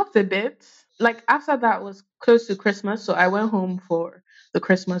we talked a bit. Like after that was close to Christmas. So I went home for the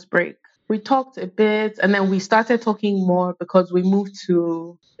Christmas break. We talked a bit and then we started talking more because we moved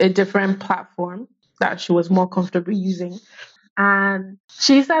to a different platform that she was more comfortable using. And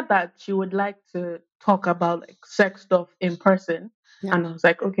she said that she would like to talk about like sex stuff in person. Yeah. And I was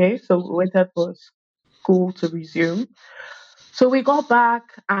like, okay. So we waited for school to resume. So we got back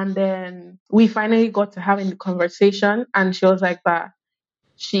and then we finally got to having the conversation. And she was like that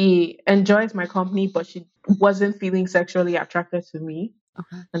she enjoys my company, but she wasn't feeling sexually attracted to me.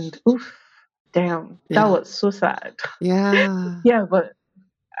 Okay. And oof. Damn, that Yeah. was so sad. Yeah. Yeah, but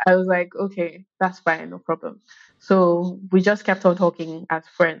I was like, okay, that's fine, no problem. So we just kept on talking as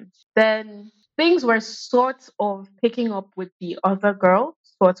friends. Then things were sort of picking up with the other girl,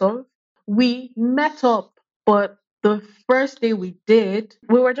 sort of. We met up, but the first day we did,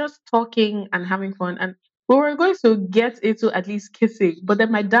 we were just talking and having fun, and we were going to get into at least kissing. But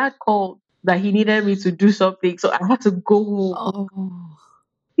then my dad called that he needed me to do something, so I had to go home. Oh.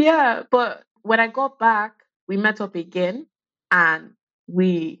 Yeah, but when I got back, we met up again and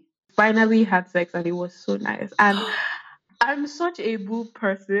we finally had sex and it was so nice. And I'm such a boob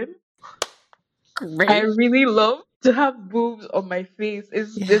person. I Great. really love to have boobs on my face.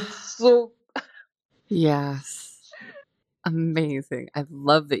 Yeah. It's so Yes. Amazing. I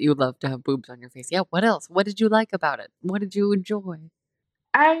love that you love to have boobs on your face. Yeah, what else? What did you like about it? What did you enjoy?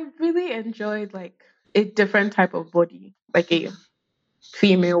 I really enjoyed like a different type of body, like a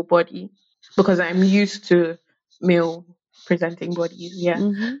female body, because I'm used to male presenting bodies. Yeah.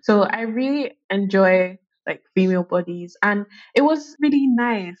 Mm-hmm. So I really enjoy like female bodies and it was really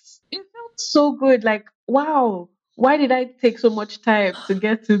nice. It felt so good. Like, wow, why did I take so much time to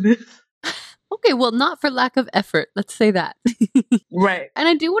get to this? Okay, well, not for lack of effort. Let's say that. Right. And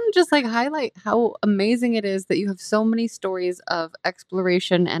I do want to just like highlight how amazing it is that you have so many stories of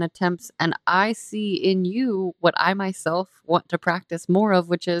exploration and attempts. And I see in you what I myself want to practice more of,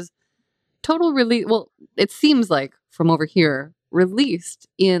 which is total release. Well, it seems like from over here, released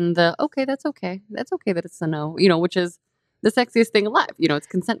in the okay, that's okay. That's okay that it's a no, which is the sexiest thing alive. It's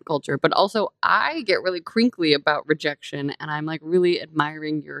consent culture. But also, I get really crinkly about rejection, and I'm like really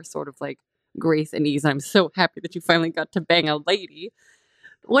admiring your sort of like grace and ease. I'm so happy that you finally got to bang a lady.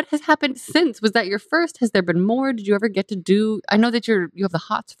 What has happened since? Was that your first? Has there been more? Did you ever get to do? I know that you have the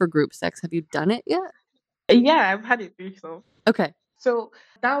hots for group sex. Have you done it yet? Yeah, I've had a threesome. Okay. So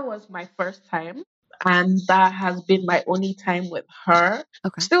that was my first time, and that has been my only time with her.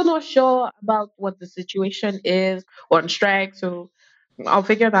 Okay. Still not sure about what the situation is on strike, so I'll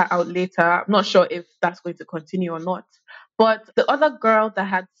figure that out later. I'm not sure if that's going to continue or not. But the other girl that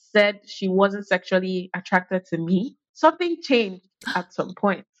had said she wasn't sexually attracted to me, something changed at some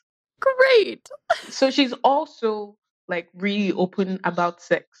point. Great. So she's also like really open about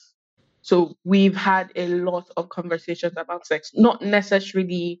sex. So we've had a lot of conversations about sex, not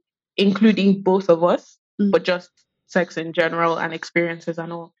necessarily including both of us, Mm, but just sex in general and experiences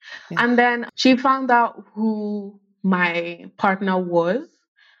and all. yeah. And then she found out who my partner was,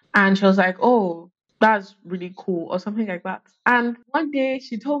 and she was like, "Oh, that's really cool," or something like that. And one day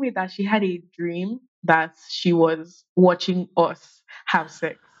she told me that she had a dream that she was watching us have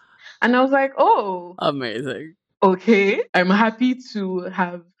sex. And I was like, oh, Amazing. okay. I'm happy to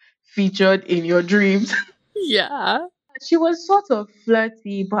have featured in your dreams. Yeah. She was sort of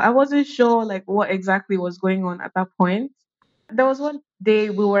flirty, but I wasn't sure like what exactly was going on at that point. There was one day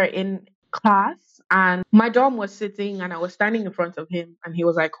we were in class and my dom was sitting and I was standing in front of him and he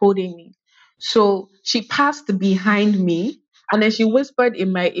was like holding me. So she passed behind me and then she whispered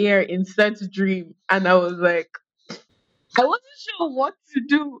in my ear insert dream and I was like I wasn't sure what to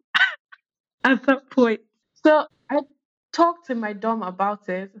do at that point. So I talked to my dom about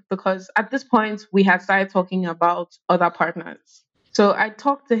it because at this point we had started talking about other partners. So I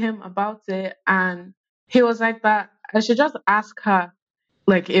talked to him about it and he was like that I should just ask her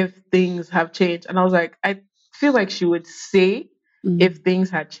like if things have changed. And I was like, I feel like she would say if Mm, things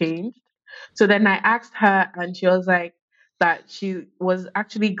had changed. So then I asked her and she was like that she was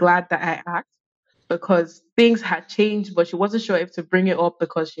actually glad that I asked because things had changed, but she wasn't sure if to bring it up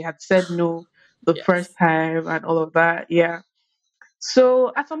because she had said no the first yes. time and all of that. Yeah.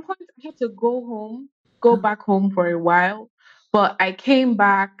 So at some point, I had to go home, go Uh, back home for a while. But I came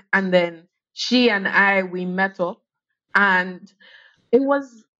back and then she and we met up and it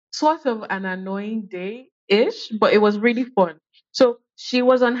was sort of an annoying day ish, but it was really fun. So she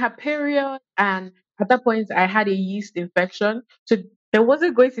was on her period, and at that point, I had a yeast infection. So there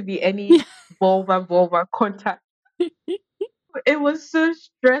wasn't going to be yeah. any vulva contact. It was so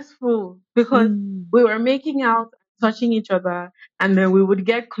stressful because Mm, we were making out, touching each other, and then we would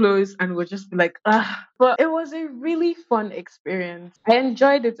get close and we'd just be like, ah. But it was a really fun experience. I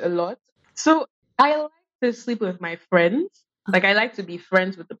enjoyed it a lot. So I like to sleep with my friends. uh, Like I like to be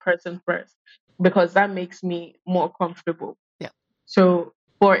friends with the person first because that makes me more comfortable. yeah. So,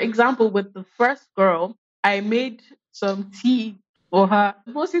 for example, with the first girl, I made some tea for her,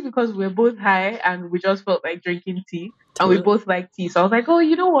 mostly because we're both high and we just felt like drinking tea and we Totally. both like tea. So I was like, oh,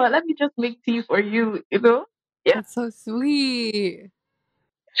 you know what? Let me just make tea for you. Yeah. That's so sweet.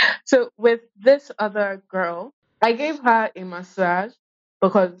 So with this other girl, I gave her a massage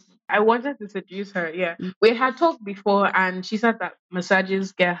because I wanted to seduce her. Yeah. Mm, We had talked before and she said that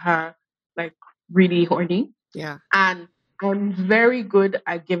massages get her like really horny. yeah. And I'm very good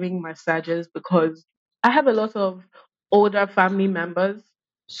at giving massages because I have a lot of older family members.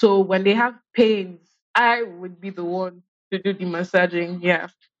 So when they have pains, I would be the one to do the massaging. Yeah.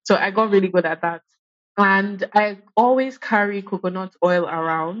 So I got really good at that. And I always carry coconut oil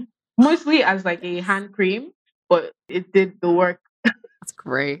around, mostly as like a Yes. hand cream, but it did the work. That's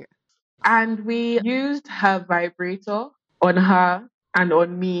great. And we used her vibrator on her and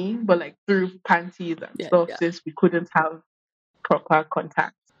on me, but like through panties and Yeah, stuff yeah. since we couldn't have proper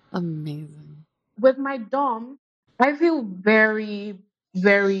contact. Amazing. With my dom, I feel very,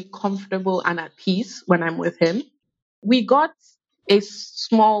 very comfortable and at peace when I'm with him. We got a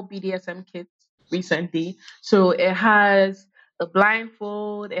small BDSM kit recently. So it has a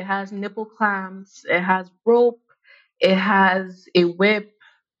blindfold, it has nipple clamps, it has rope, it has a whip,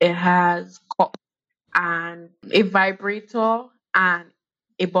 it has cup and a vibrator and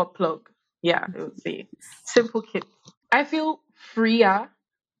a butt plug. Yeah, it would say simple kit. I feel freer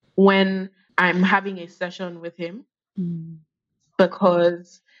when I'm having a session with him Mm,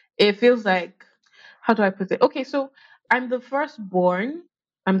 because it feels like, how do I put it? Okay, so I'm the firstborn,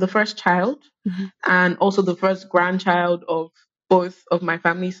 I'm the first child, mhm. and also the first grandchild of both of my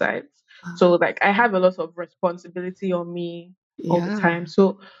family sides. Oh, So, like, I have a lot of responsibility on me all the yeah. time.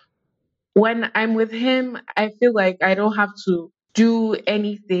 So, when I'm with him, I feel like I don't have to do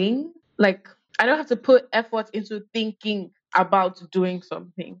anything. Like, I don't have to put effort into thinking about doing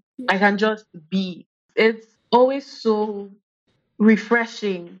something. Yeah. I can just be. It's always so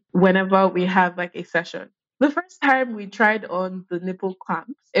refreshing whenever we have like a session. The first time we tried on the nipple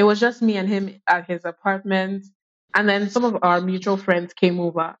clamps, it was just me and him at his apartment. And then some of our mutual friends came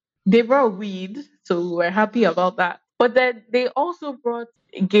over. They brought weed, so we were happy about that. But then they also brought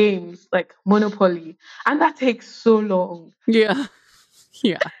games like Monopoly, and that takes so long. Yeah.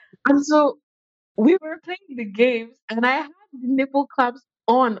 Yeah. And so we were playing the games and I had the nipple clamps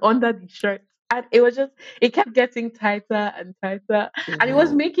on under the shirt. And it was just, it kept getting tighter and tighter. And it was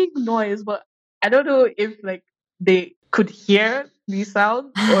Whoa. making noise, but I don't know if like they could hear the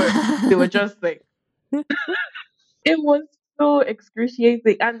sound or they were just like, it was so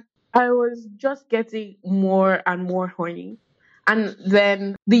excruciating. And I was just getting more and more horny. And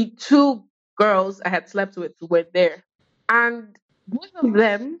then the two girls I had slept with were there. And both of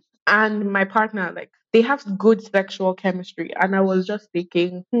them and my partner, like, they have good sexual chemistry. And I was just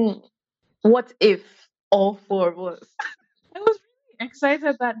thinking, what if all four of us? I was really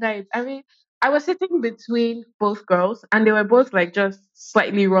excited that night. I mean, I was sitting between both girls and they were both like just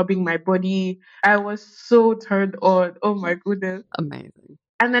slightly rubbing my body. I was so turned on. Oh my goodness. Amazing.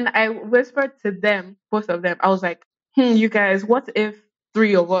 And then I whispered to them, both of them, I was like, you guys, what if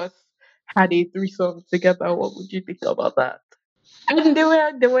three of us had a threesome together? What would you think about that? And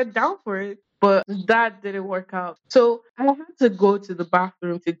they were down for it, but that didn't work out. So I had to go to the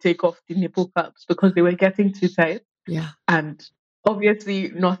bathroom to take off the nipple cups because they were getting too tight, Yeah. and obviously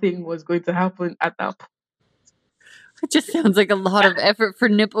nothing was going to happen at that point. It just sounds like a lot of effort for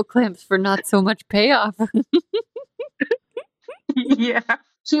nipple clamps for not so much payoff. Yeah.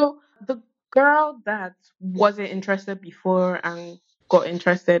 So the girl that wasn't interested before and got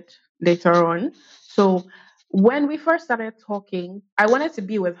interested later on. So when we first started talking, I wanted to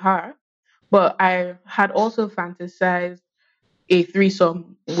be with her, but I had also fantasized a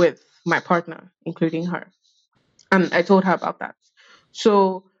threesome with my partner, including her. And I told her about that.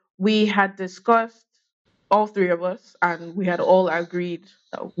 So we had discussed, all three of us, and we had all agreed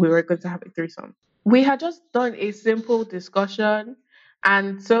that we were going to have a threesome. We had just done a simple discussion.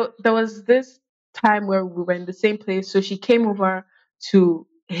 And so there was this time where we were in the same place. So she came over to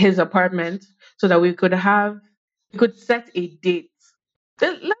his apartment so that we could set a date.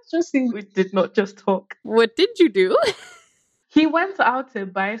 Let's just say we did not just talk. What did you do? He went out to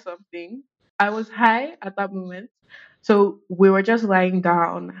buy something. I was high at that moment. So we were just lying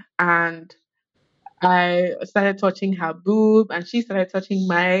down and I started touching her boob and she started touching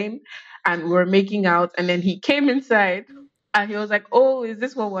mine and we were making out. And then he came inside and he was like, "Oh, is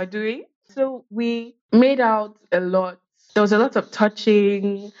this what we're doing?" So we made out a lot. There was a lot of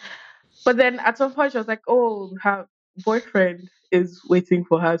touching. But then at some point she was like, "Oh, her boyfriend is waiting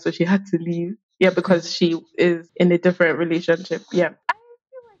for her." So she had to leave. Yeah, Okay. because she is in a different relationship. Yeah. I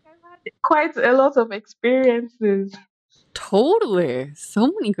feel like I've had quite a lot of experiences. Totally. So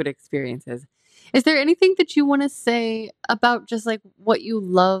many good experiences. Is there anything that you want to say about just like what you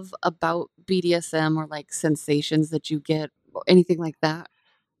love about BDSM or like sensations that you get or anything like that?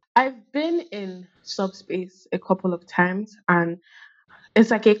 I've been in subspace a couple of times and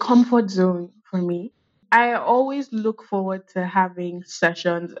It's like a comfort zone for me. I always look forward to having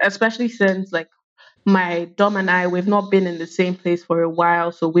sessions, especially since like my dom and I, we've not been in the same place for a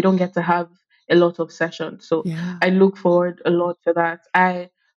while, so we don't get to have a lot of sessions. So Yeah. I look forward a lot to that. I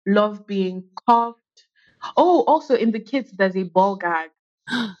love being cuffed. Oh, also in the kids, there's a ball gag.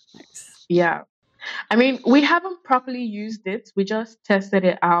 Nice. Yeah. I mean, we haven't properly used it. We just tested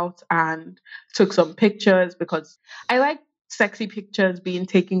it out and took some pictures because I like sexy pictures being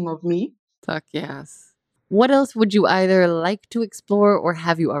taken of me. Fuck yes. What else would you either like to explore or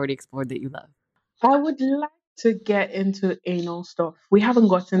have you already explored that you love? I would like to get into anal stuff. We haven't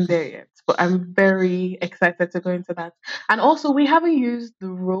gotten Okay. there yet, but I'm very excited to go into that. And also, we haven't used the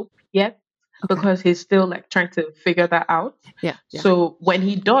rope yet Okay. because he's still like trying to figure that out. Yeah. Yeah. So when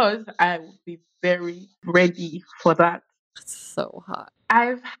he does, I will be very ready for that. That's so hot.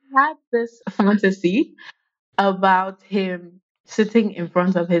 I've had this fantasy about him sitting in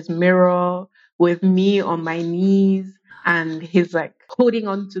front of his mirror with me on my knees and he's like holding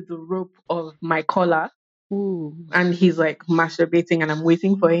onto the rope of my collar Ooh. and he's like masturbating and I'm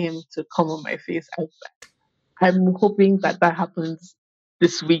waiting for him to come on my face. I'm hoping that that happens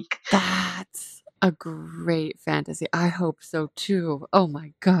this week. That's a great fantasy. I hope so too. Oh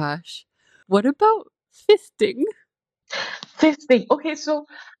my gosh. What about fisting? First thing, okay, so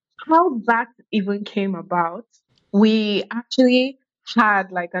how that even came about, we actually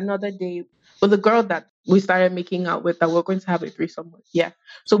had like another day with a girl that we started making out with that we're going to have a threesome with. Yeah.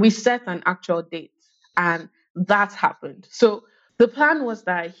 So we set an actual date and that happened. So the plan was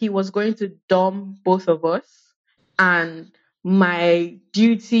that he was going to dom both of us and my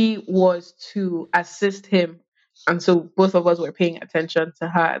duty was to assist him. And so both of us were paying attention to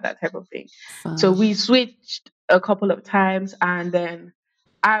her, that type of thing. So we Fun. switched a couple of times and then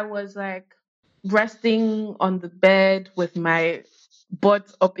I was like resting on the bed with my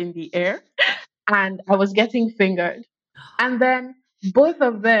butt up in the air and I was getting fingered. And then both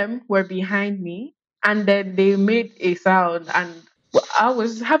of them were behind me and then they made a sound and I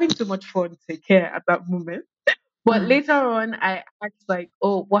was having too much fun to care at that moment. But Uh, later on I asked like,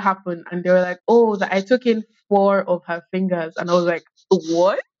 oh, what happened? And they were like, oh, that I took in four of her fingers and I was like,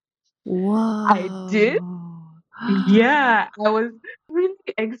 what? I did? whoa. Yeah, I was really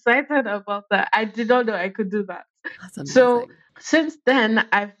excited about that. I did not know I could do that. That's So amazing. since then,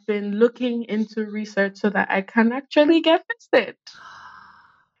 I've been looking into research so that I can actually get tested.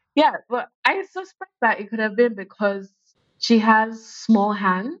 Yeah, but I suspect that it could have been because she has small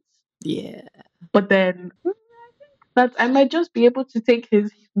hands, Yeah. but then that I might just be able to take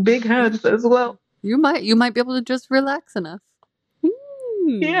his big hands as well. You might be able to just relax enough.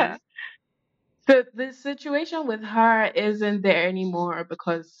 Hmm. Yeah. The situation with her isn't there anymore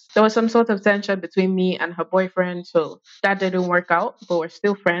because there was some sort of tension between me and her boyfriend, so that didn't work out, but we're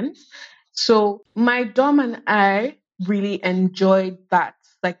still friends. So my dom and I really enjoyed that,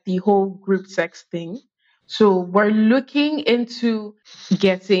 like the whole group sex thing. So we're looking into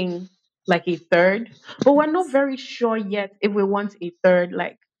getting like a third, but we're not Nice. very sure yet if we want a third,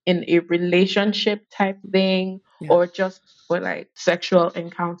 like in a relationship type thing Yeah. or just for like sexual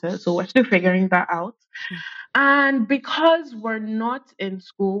encounters. So we're still figuring that out. Yeah. And because we're not in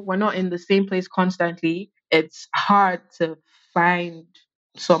school, we're not in the same place constantly, it's hard to find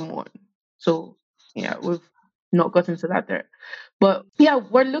someone. So yeah, we've not gotten to that there. But yeah,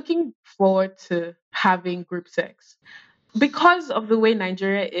 we're looking forward to having group sex. Because of the way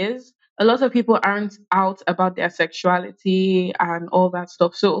Nigeria is, a lot of people aren't out about their sexuality and all that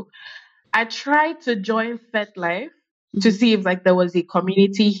stuff. So I tried to join FetLife to Hmm. see if like there was a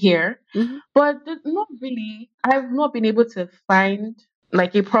community here, Hmm. but not really. I've not been able to find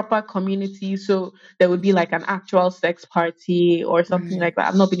like a proper community. So there would be like an actual sex party or something Right. like that.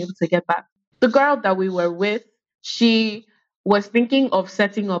 I've not been able to get that. The girl that we were with, she was thinking of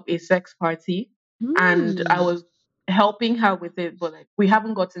setting up a sex party, and I Hmm. was helping her with it, but like we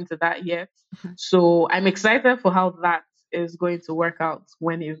haven't gotten to that yet. Okay. So I'm excited for how that is going to work out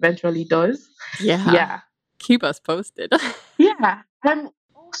when it eventually does. Yeah. Yeah. Keep us posted. Yeah. I'm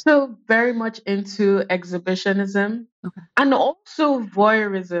also very much into exhibitionism Okay. and also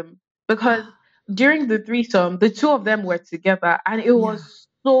voyeurism because during the threesome, the two of them were together and it Yeah. was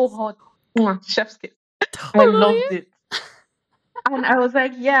so hot. Mwah, chef's kiss. I Totally. loved it. And I was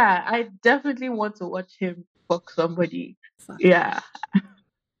like, yeah, I definitely want to watch him fuck somebody. Fuck yeah. Yeah.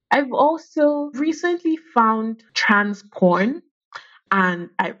 I've also recently found trans porn and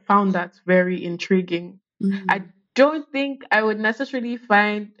I found that very intriguing. I Mm. don't think I would necessarily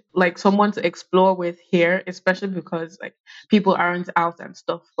find like someone to explore with here, especially because like people aren't out and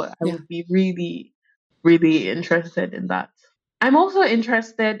stuff, but I Yeah. would be really, really interested in that. I'm also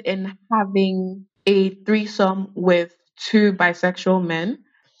interested in having a threesome with two bisexual men.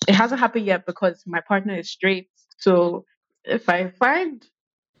 It hasn't happened yet because my partner is straight. So if I find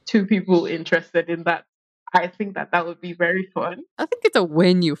two people interested in that, I think that that would be very fun. I think it's a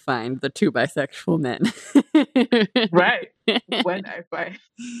when you find the 2 bisexual men. Right. When I find.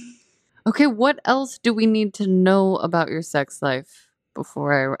 Okay, what else do we need to know about your sex life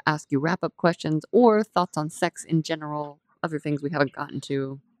before I ask you wrap-up questions or thoughts on sex in general, other things we haven't gotten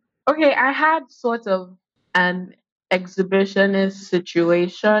to? Okay, I had sort of an exhibitionist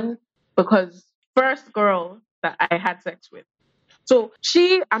situation because first girl that I had sex with. So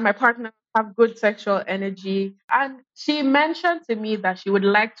she and my partner have good sexual energy, and she mentioned to me that she would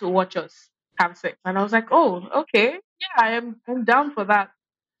like to watch us have sex, and I was like, "Oh, okay, yeah, I'm down for that."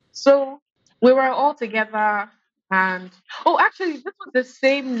 So we were all together, and oh, actually, this was the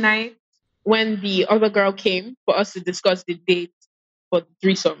same night when the other girl came for us to discuss the date for the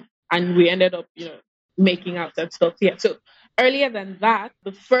threesome, and we ended up, making out and stuff. Yeah. So earlier than that,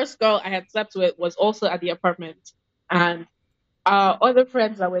 the first girl I had slept with was also at the apartment, and our other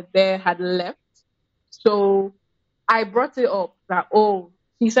friends that were there had left. So I brought it up that, oh,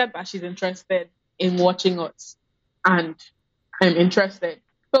 she said that she's interested in watching us, and I'm interested.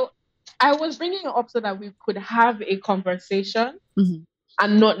 So I was bringing it up so that we could have a conversation Mhm.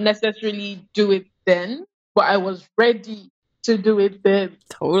 and not necessarily do it then, but I was ready to do it then.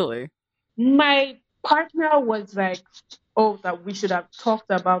 Totally. My partner was like, oh, that we should have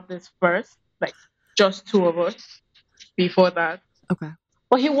talked about this first, like just two of us before that. Okay.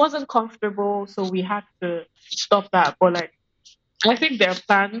 But he wasn't comfortable, so we had to stop that. But like, I think there are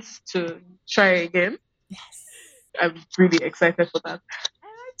plans to try again. Yes. I'm really excited for that. I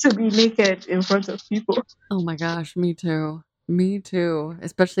like to be naked in front of people. Oh my gosh, me too. Me too,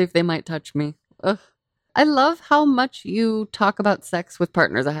 especially if they might touch me. Ugh. I love how much you talk about sex with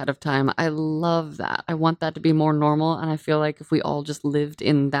partners ahead of time. I love that. I want that to be more normal, and I feel like if we all just lived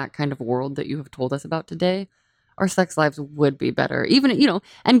in that kind of world that you have told us about today, our sex lives would be better. Even,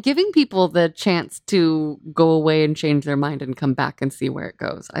 and giving people the chance to go away and change their mind and come back and see where it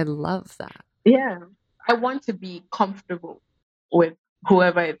goes. I love that. Yeah, I want to be comfortable with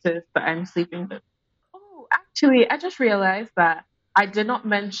whoever it is that I'm sleeping with. Oh, actually, I just realized that I did not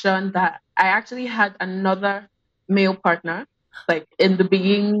mention that I actually had another male partner, like in the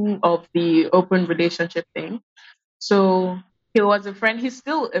beginning of the open relationship thing. So he was a friend. He's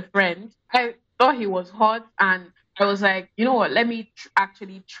still a friend. I thought he was hot, and I was like, you know what? Let me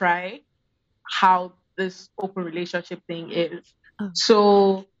actually try how this open relationship thing is. Oh,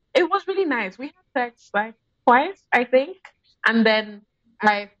 So it was really nice. We had sex like twice, I think. And then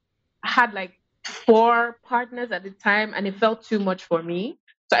I had like four partners at the time, and it felt too much for me.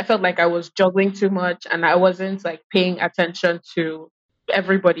 So I felt like I was juggling too much and I wasn't like paying attention to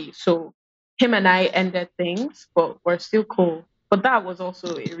everybody. So him and I ended things, but we're still cool. But that was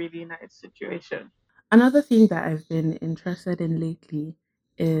also a really nice situation. Another thing that I've been interested in lately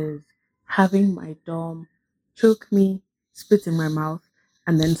is having my dom choke me, spit in my mouth,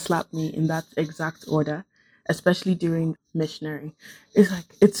 and then slap me in that exact order, especially during missionary. It's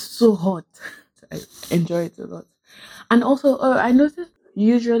like it's so hot. I enjoy it a lot. And also, I noticed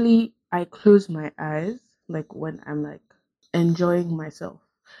usually I close my eyes like when I'm like enjoying myself.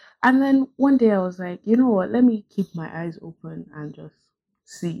 And then one day I was like, you know what, let me keep my eyes open and just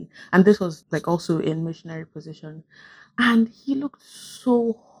see. And this was like also in missionary position. And he looked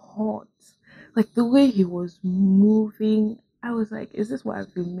so hot. Like the way he was moving, I was like, is this what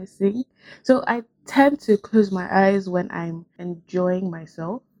I've been missing? So I tend to close my eyes when I'm enjoying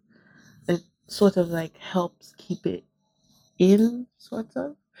myself. It sort of like helps keep it in, sort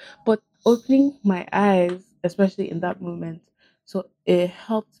of. But opening my eyes, especially in that moment, so it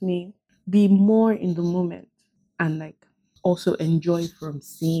helped me be more in the moment and like also enjoy from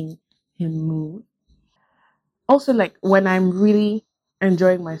seeing him move. Also, like when I'm really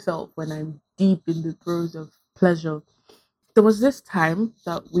enjoying myself, when I'm deep in the throes of pleasure. There was this time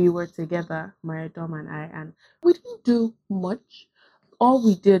that we were together, my dom and I, and we didn't do much. All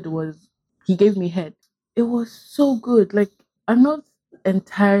we did was he gave me head. It was so good. Like I'm not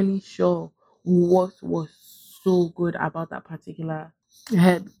entirely sure what was so good about that particular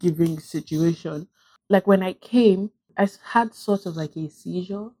head giving situation. Like when I came, had sort of like a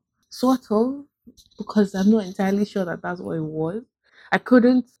seizure, sort of, because I'm not entirely sure that that's what it was. I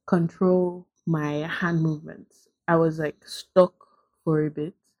couldn't control my hand movements. I was like stuck for a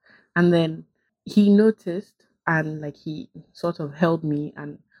bit, and then he noticed and like he sort of held me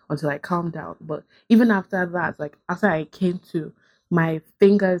and until I calmed down. But even after that, like after I came to, my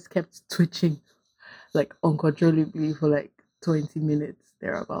fingers kept twitching like uncontrollably for like 20 minutes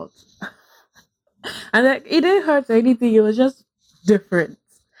thereabouts. And like it didn't hurt or anything, it was just different.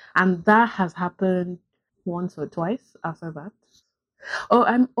 And that has happened once or twice after that. Oh,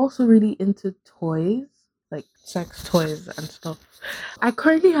 I'm also really into toys, like sex toys and stuff. I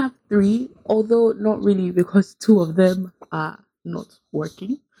currently have three, although not really because two of them are not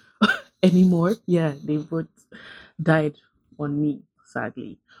working anymore. Yeah, they both died on me,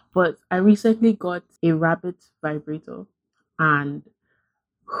 sadly. But I recently got a rabbit vibrator and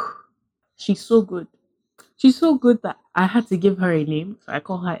she's so good. She's so good that I had to give her a name. So I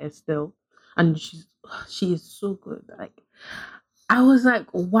call her Estelle. And she is so good. Like I was like,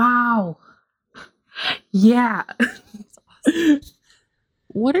 wow. Yeah. That's awesome.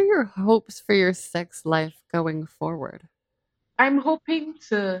 What are your hopes for your sex life going forward? I'm hoping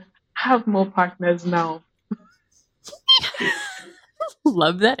to have more partners now.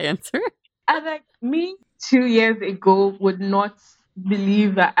 Love that answer. And like me 2 years ago would not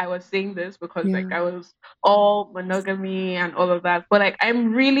believe that I was saying this because Yeah. like I was all monogamy and all of that. But like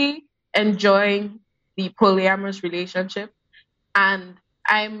I'm really enjoying the polyamorous relationship and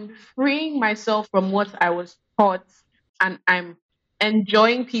I'm freeing myself from what I was taught and I'm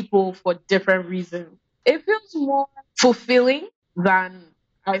enjoying people for different reasons. It feels more fulfilling than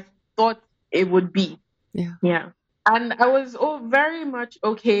I thought it would be. Yeah. Yeah. And I was very much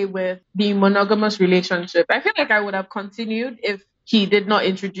okay with the monogamous relationship. I feel like I would have continued if he did not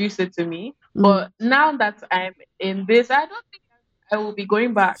introduce it to me. Mm. But now that I'm in this, I don't think I will be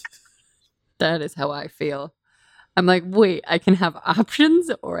going back. That is how I feel. I'm like, wait, I can have options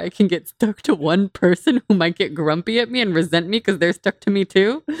or I can get stuck to one person who might get grumpy at me and resent me because they're stuck to me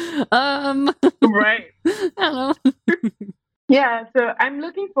too. Right. I don't know. Yeah, so I'm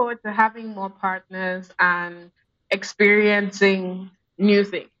looking forward to having more partners and experiencing new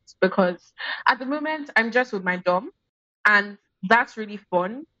things because at the moment I'm just with my dom and that's really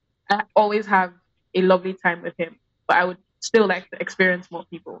fun. I always have a lovely time with him, but I would still like to experience more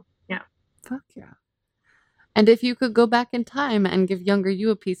people. Yeah. Fuck yeah. And if you could go back in time and give younger you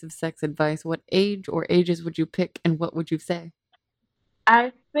a piece of sex advice, what age or ages would you pick and what would you say?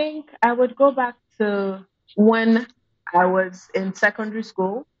 I think I would go back to when I was in secondary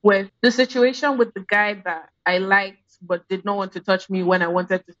school with the situation with the guy that I liked but did not want to touch me when I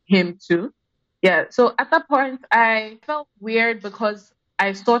wanted him to. Yeah, so at that point, I felt weird because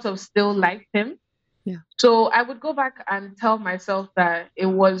I sort of still liked him. Yeah. So I would go back and tell myself that it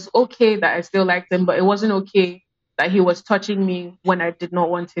was okay that I still liked him, but it wasn't okay that he was touching me when I did not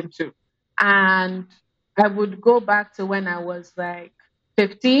want him to. And I would go back to when I was like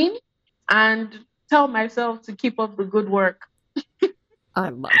 15 and tell myself to keep up the good work. I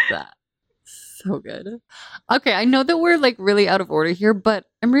love that. So good. Okay, I know that we're like really out of order here, but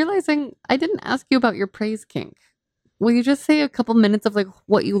I'm realizing I didn't ask you about your praise kink. Will you just say a couple minutes of like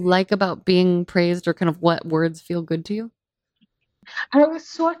what you like about being praised or kind of what words feel good to you? I always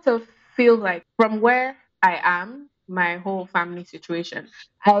sort of feel like from where I am, my whole family situation,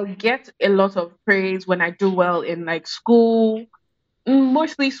 I get a lot of praise when I do well in like school,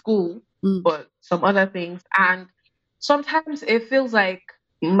 mostly school, Mm, but some other things. And sometimes it feels like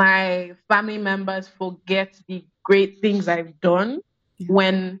my family members forget the great things I've done yeah.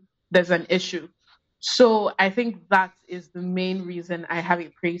 when there's an issue. So I think that is the main reason I have a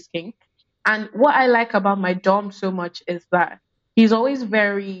praise kink. And what I like about my dom so much is that he's always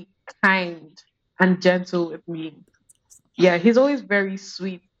very kind and gentle with me. Yeah, he's always very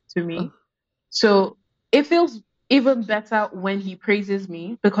sweet to Oh, me. So it feels even better when he praises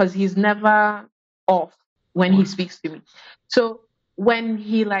me because he's never off when he wow. speaks to me. So when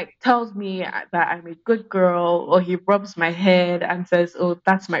he like tells me that I'm a good girl, or he rubs my head and says, "Oh,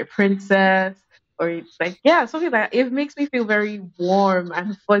 that's my princess," or it's like, yeah, something like that, it makes me feel very warm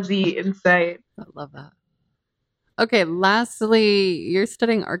and fuzzy inside. I love that. Okay, lastly, you're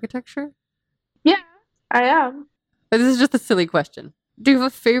studying architecture? Yeah, I am. But this is just a silly question. Do you have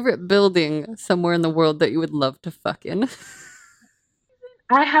a favorite building somewhere in the world that you would love to fuck in?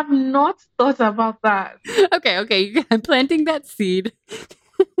 I have not thought about that. Okay, I'm planting that seed.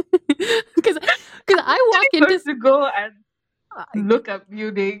 Because I walk I'm into supposed to go and I look at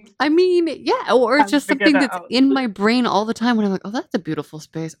buildings I mean, yeah, or it's and just figure something that that's out. in my brain all the time when I'm like, "Oh, that's a beautiful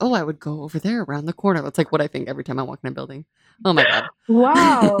space. Oh, I would go over there around the corner." That's like what I think every time I walk in a building. Oh my god.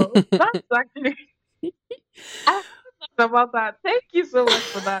 Wow, that's actually I haven't thought about that. Thank you so much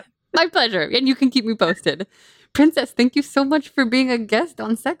for that. My pleasure, and you can keep me posted. Princess, thank you so much for being a guest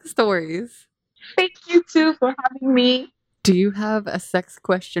on Sex Stories. Thank you too for having me. Do you have a sex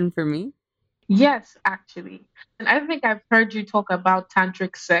question for me? Yes, actually. And I think I've heard you talk about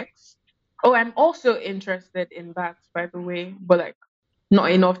tantric sex. Oh, I'm also interested in that, by the way, but like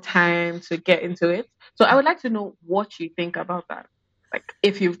not enough time to get into it. So I would like to know what you think about that. Like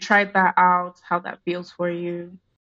if you've tried that out, how that feels for you.